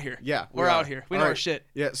 We're out here. Yeah, we're out here. We know our shit.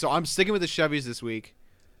 Yeah, so I'm sticking with the Chevys this week.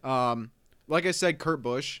 Like I said, Kurt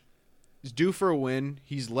Busch is due for a win.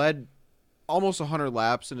 He's led almost 100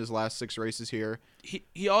 laps in his last 6 races here.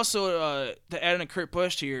 He also, to add in a Kurt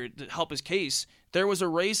Busch here to help his case, there was a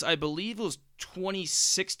race, I believe it was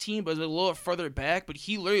 2016, but it was a little further back, but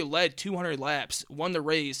he literally led 200 laps, won the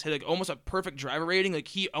race, had like almost a perfect driver rating, like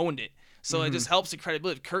he owned it. So it just helps the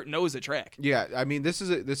credibility. Kurt knows the track. Yeah, I mean this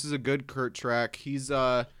is a good Kurt track. He's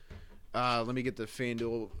let me get the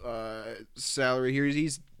FanDuel salary here.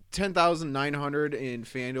 He's 10,900 in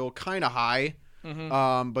FanDuel, kind of high.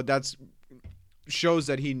 But that's shows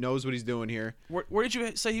that he knows what he's doing here. Where did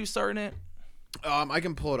you say he was starting at? I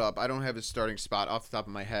can pull it up. I don't have his starting spot off the top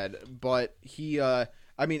of my head, but he I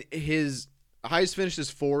mean his highest finish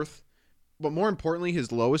is 4th, but more importantly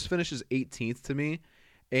his lowest finish is 18th to me.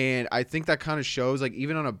 And I think that kind of shows, like,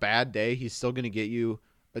 even on a bad day, he's still going to get you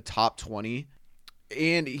a top 20.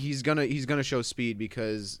 And he's gonna show speed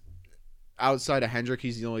because outside of Hendrick,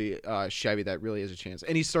 he's the only Chevy that really has a chance.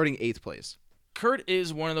 And he's starting 8th place. Kurt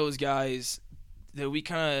is one of those guys that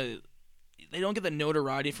they don't get the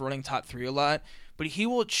notoriety for running top 3 a lot, but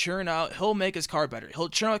he'll make his car better. He'll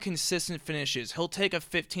churn out consistent finishes. He'll take a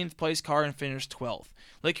 15th place car and finish 12th.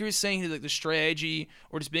 Like you were saying, like the strategy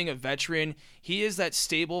or just being a veteran, he is that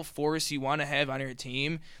stable force you want to have on your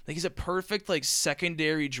team. Like he's a perfect like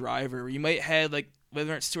secondary driver. You might have like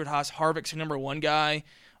whether it's Stuart Haas, Harvick's your number 1 guy,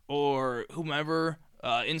 or whomever,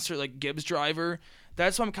 insert like Gibbs driver.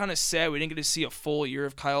 That's why I'm kind of sad we didn't get to see a full year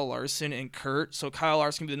of Kyle Larson and Kurt. So Kyle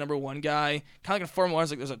Larson can be the number 1 guy, kind of like in Formula 1.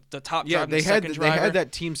 Like there's the top driver, and the second driver. They had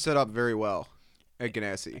that team set up very well at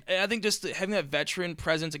Ganassi. And I think just having that veteran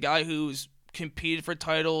presence, a guy who's competed for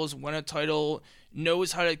titles, won a title,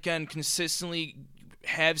 knows how to again consistently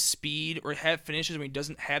have speed or have finishes when he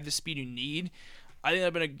doesn't have the speed you need. I think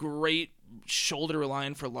that'd been a great shoulder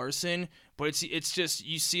reliant for Larson, but it's just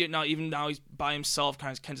you see it now. Even now he's by himself,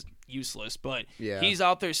 kind of useless. But he's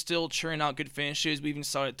out there still churning out good finishes. We even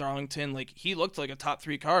saw it at Darlington. Like he looked like a top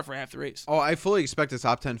 3 car for half the race. Oh, I fully expect a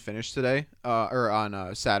top 10 finish today, or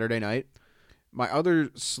on Saturday night. My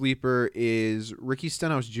other sleeper is Ricky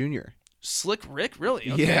Stenhouse Jr. Slick Rick,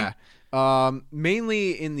 really? Okay. Yeah.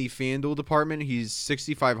 Mainly in the FanDuel department, he's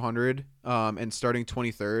 6,500 and starting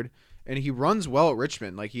 23rd, and he runs well at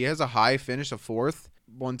Richmond. Like he has a high finish of 4th,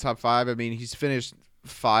 1 top 5. I mean, he's finished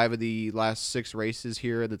 5 of the last 6 races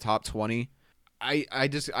here in the top 20. I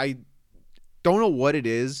don't know what it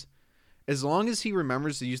is. As long as he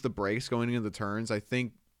remembers to use the brakes going into the turns, I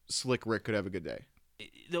think Slick Rick could have a good day.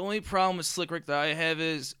 The only problem with Slick Rick that I have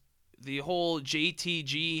is the whole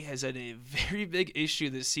JTG has had a very big issue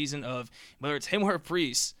this season of whether it's him or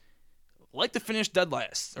Priest, like to finish dead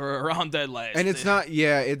last or around dead last. And it's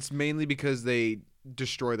it's mainly because they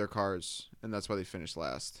destroy their cars, and that's why they finish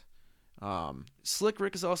last. Slick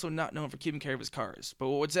Rick is also not known for keeping care of his cars. But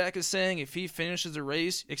what Zach is saying, if he finishes a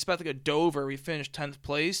race, expect like a Dover where he finished 10th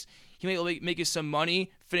place, he may make you some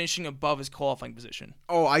money finishing above his qualifying position.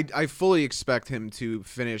 Oh, I fully expect him to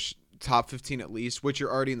finish top 15 at least, which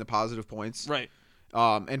you're already in the positive points. Right.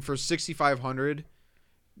 And for 6,500,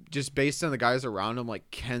 just based on the guys around him, like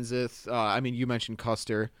Kenseth, I mean, you mentioned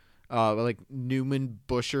Custer, like Newman,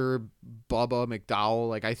 Busher, Bubba, McDowell.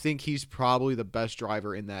 Like, I think he's probably the best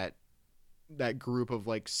driver in that group of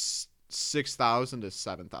like 6,000 to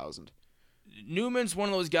 7,000. Newman's one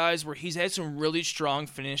of those guys where he's had some really strong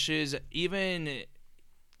finishes, even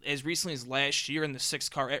as recently as last year in the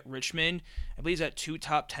 6th car at Richmond. I believe he's at 2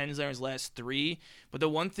 top 10s there in his last 3. But the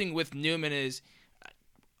one thing with Newman is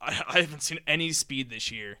I haven't seen any speed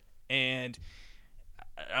this year, and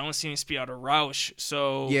I don't see any speed out of Roush.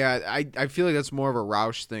 So yeah, I feel like that's more of a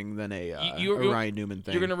Roush thing than a Ryan Newman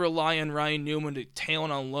thing. You're going to rely on Ryan Newman to tail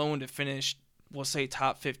on loan to finish, we'll say,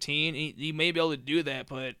 top 15. He may be able to do that,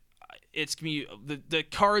 but it's gonna be the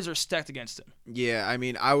cards are stacked against him. Yeah, I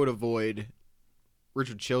mean, I would avoid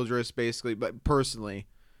Richard Childress basically, but personally,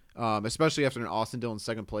 especially after an Austin Dillon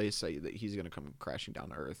 2nd place, he's going to come crashing down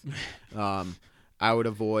to earth. I would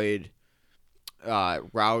avoid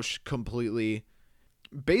Roush completely.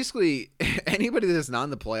 Basically, anybody that's not in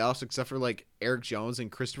the playoffs except for like Eric Jones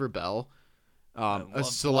and Christopher Bell,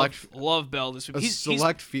 love Bell this week.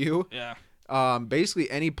 Select few. Yeah.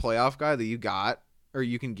 Basically, any playoff guy that you got or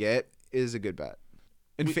you can get is a good bet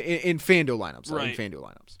in FanDuel lineups. Right. In FanDuel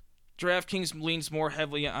lineups. DraftKings leans more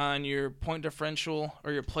heavily on your point differential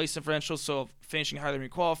or your place differential, so finishing higher than you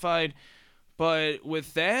qualified. But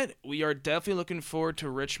with that, we are definitely looking forward to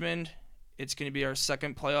Richmond. It's going to be our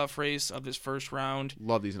second playoff race of this first round.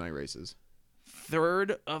 Love these night races.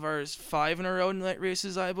 Third of our 5 in a row night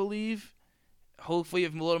races, I believe. Hopefully, a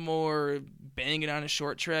little more banging on a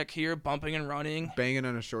short track here, bumping and running. Banging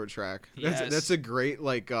on a short track. Yes. That's a great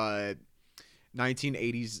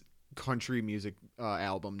 1980s country music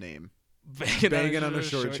album name. Banging on a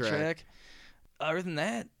short track. Other than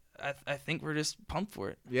that, I think we're just pumped for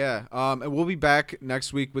it. Yeah. And we'll be back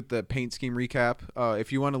next week with the paint scheme recap.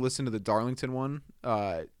 If you want to listen to the Darlington one,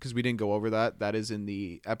 because we didn't go over that is in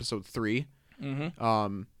the episode 3.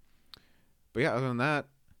 Mm-hmm. But yeah, other than that,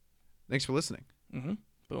 thanks for listening. Mm-hmm.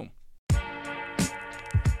 Boom.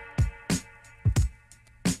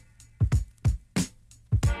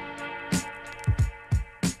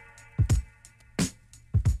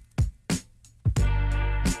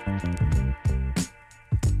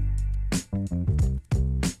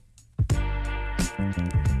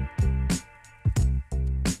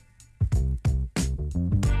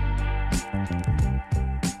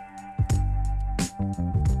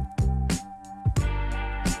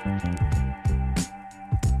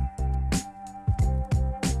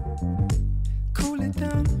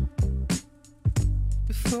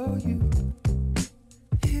 Before you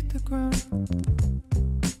hit the ground,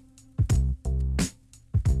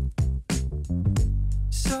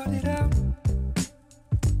 sort it out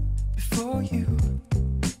before you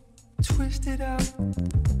twist it out.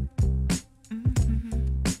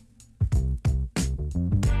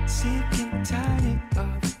 Sick and tired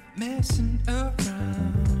of messing around.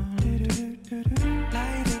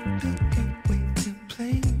 Light up a good way to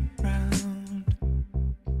play around.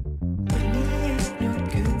 Money ain't no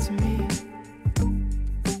good to me.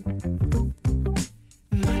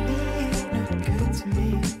 Money ain't no good to me.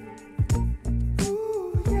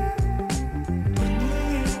 Ooh, yeah. Money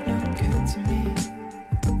ain't no good to me.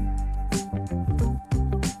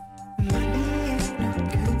 Money ain't no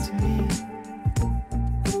good to me.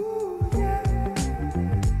 Ooh, yeah.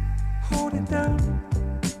 Hold it down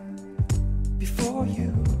before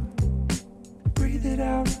you breathe it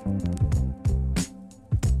out.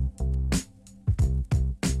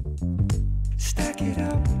 Stack it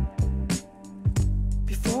up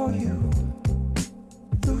before you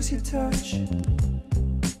lose your touch.